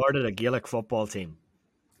just started a Gaelic football team.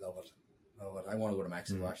 Love it. I want to go to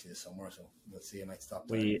Mexico actually this summer, so we'll see. I might stop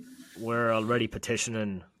there. We're already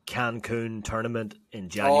petitioning Cancun tournament in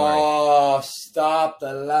January. Oh, stop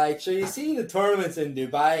the light. So you see the tournaments in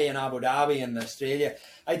Dubai and Abu Dhabi and Australia.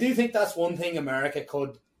 I do think that's one thing America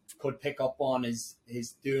could pick up on is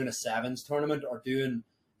doing a sevens tournament or doing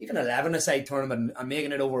even 11-a-side tournament and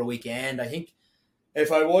making it over a weekend. I think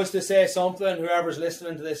if I was to say something, whoever's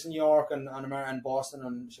listening to this in New York and Boston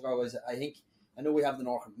and Chicago, I know we have the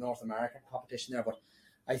North American competition there, but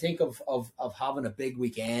I think of having a big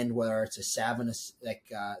weekend, whether it's a seven, like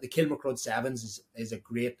the Kilmacrud Sevens is a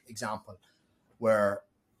great example where,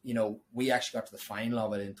 we actually got to the final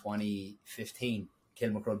of it in 2015.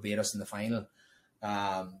 Kilmacrud beat us in the final,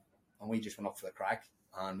 and we just went up for the crack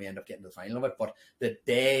and we end up getting to the final of it. But the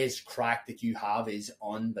day's crack that you have is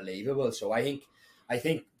unbelievable. So I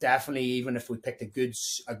think definitely, even if we picked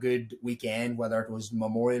a good weekend, whether it was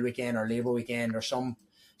Memorial Weekend or Labour Weekend or some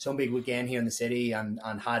big weekend here in the city and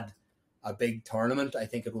had a big tournament, I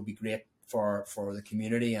think it would be great for the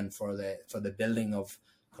community and for the building of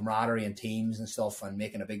camaraderie and teams and stuff and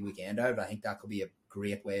making a big weekend out of it. I think that could be a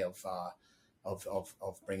great way of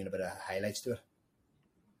bringing a bit of highlights to it.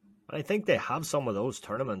 I think they have some of those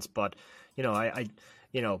tournaments, but I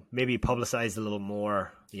maybe publicized a little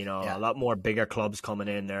more, a lot more bigger clubs coming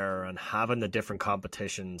in there and having the different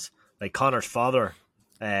competitions. Like Connor's father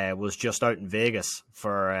was just out in Vegas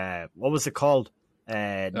for, what was it called?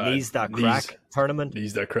 Knees That Crack tournament.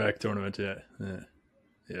 Knees That Crack tournament, yeah.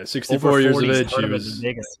 64 years of age, he was. In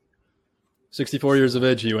Vegas. 64 years of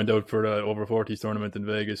age, he went out for the over 40s tournament in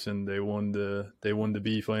Vegas, and they won the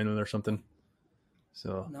B final or something.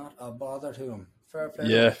 So not a bother to him. Fair play.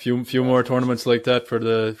 Yeah, few more tournaments like that for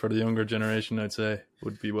the younger generation, I'd say,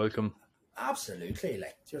 would be welcome. Absolutely,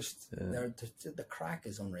 the crack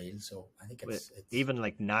is unreal. So I think it's even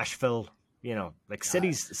like Nashville,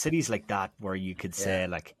 cities like that where you could say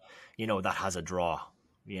that has a draw,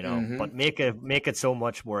 but make it so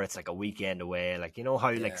much where it's like a weekend away. Like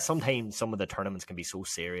how like sometimes some of the tournaments can be so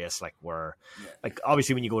serious, like where like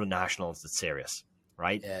obviously when you go to nationals it's serious.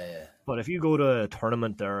 Right? Yeah. But if you go to a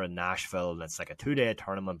tournament there in Nashville, that's like a 2-day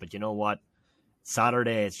tournament, but you know what?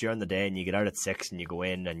 Saturday, it's during the day and you get out at 6 and you go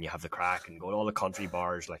in and you have the crack and go to all the country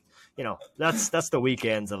bars. Like, that's the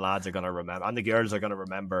weekends the lads are going to remember and the girls are going to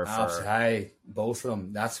remember. Both of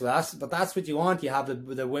them. That's what you want. You have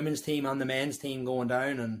the women's team and the men's team going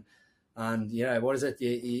down and what is it?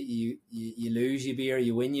 You lose your beer,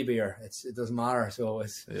 you win your beer. It doesn't matter. So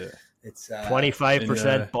it's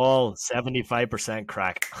 25% ball, 75%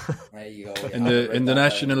 crack. There you go. In the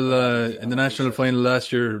national final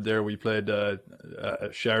last year, there we played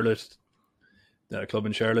Charlotte, a club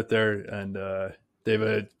in Charlotte there, and they have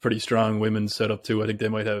a pretty strong women's setup too. I think they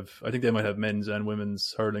might have men's and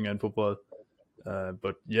women's hurling and football.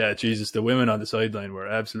 But yeah, Jesus, the women on the sideline were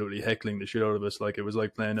absolutely heckling the shit out of us, like it was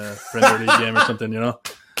like playing a Premier League game or something, So,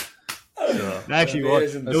 actually,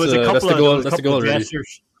 there was a couple of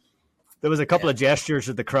gestures. There was a couple of gestures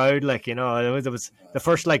at the crowd, it was the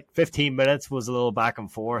first 15 minutes was a little back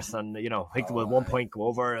and forth, and I think there was one point go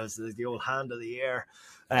over as the old hand of the year,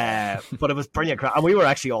 but it was brilliant crowd, and we were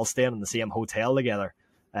actually all staying in the same hotel together,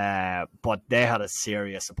 but they had a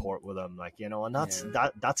serious support with them, and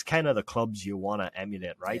that's kind of the clubs you want to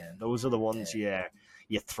emulate, right? Yeah. Those are the ones you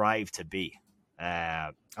thrive to be,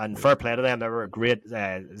 and fair play to them. They were great.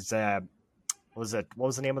 What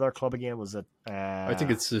was the name of their club again? Was it? I think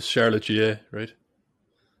it's the Charlotte GA, right?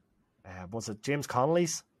 Was it James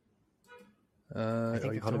Connolly's? I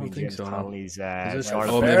think it could have been James Connolly's. Fair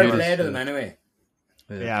play to them anyway.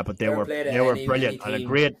 Yeah, but they were brilliant and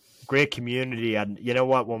a great community. And you know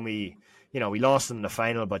what? When we lost in the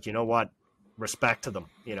final, but you know what? Respect to them.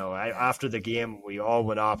 After the game, we all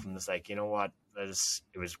went off and was like, you know what? It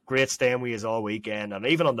was great staying with us all weekend, and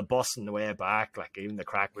even on the bus on the way back, even the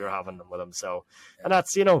crack we were having with them. So, and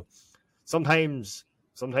that's sometimes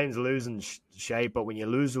losing shape, but when you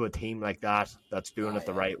lose to a team like that, that's doing it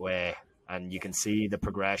the right way, and you can see the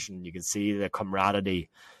progression, you can see the camaraderie.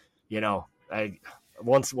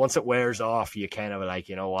 once it wears off, you kind of like,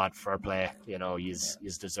 you know what, fair play. You know, he's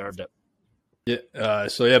deserved it. Yeah.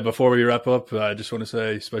 So yeah, before we wrap up, I just want to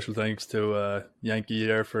say special thanks to Yankee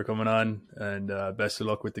there for coming on, and best of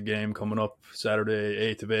luck with the game coming up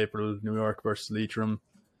Saturday, 8th of April, New York versus Leitrim.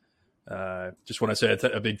 Just want to say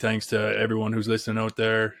a big thanks to everyone who's listening out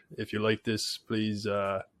there. If you like this, please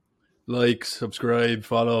like, subscribe,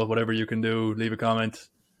 follow, whatever you can do. Leave a comment.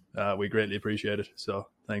 We greatly appreciate it. So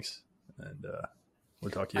thanks, and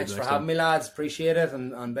we'll talk to you Thanks next for time. having me, lads. Appreciate it,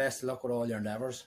 and best of luck with all your endeavours.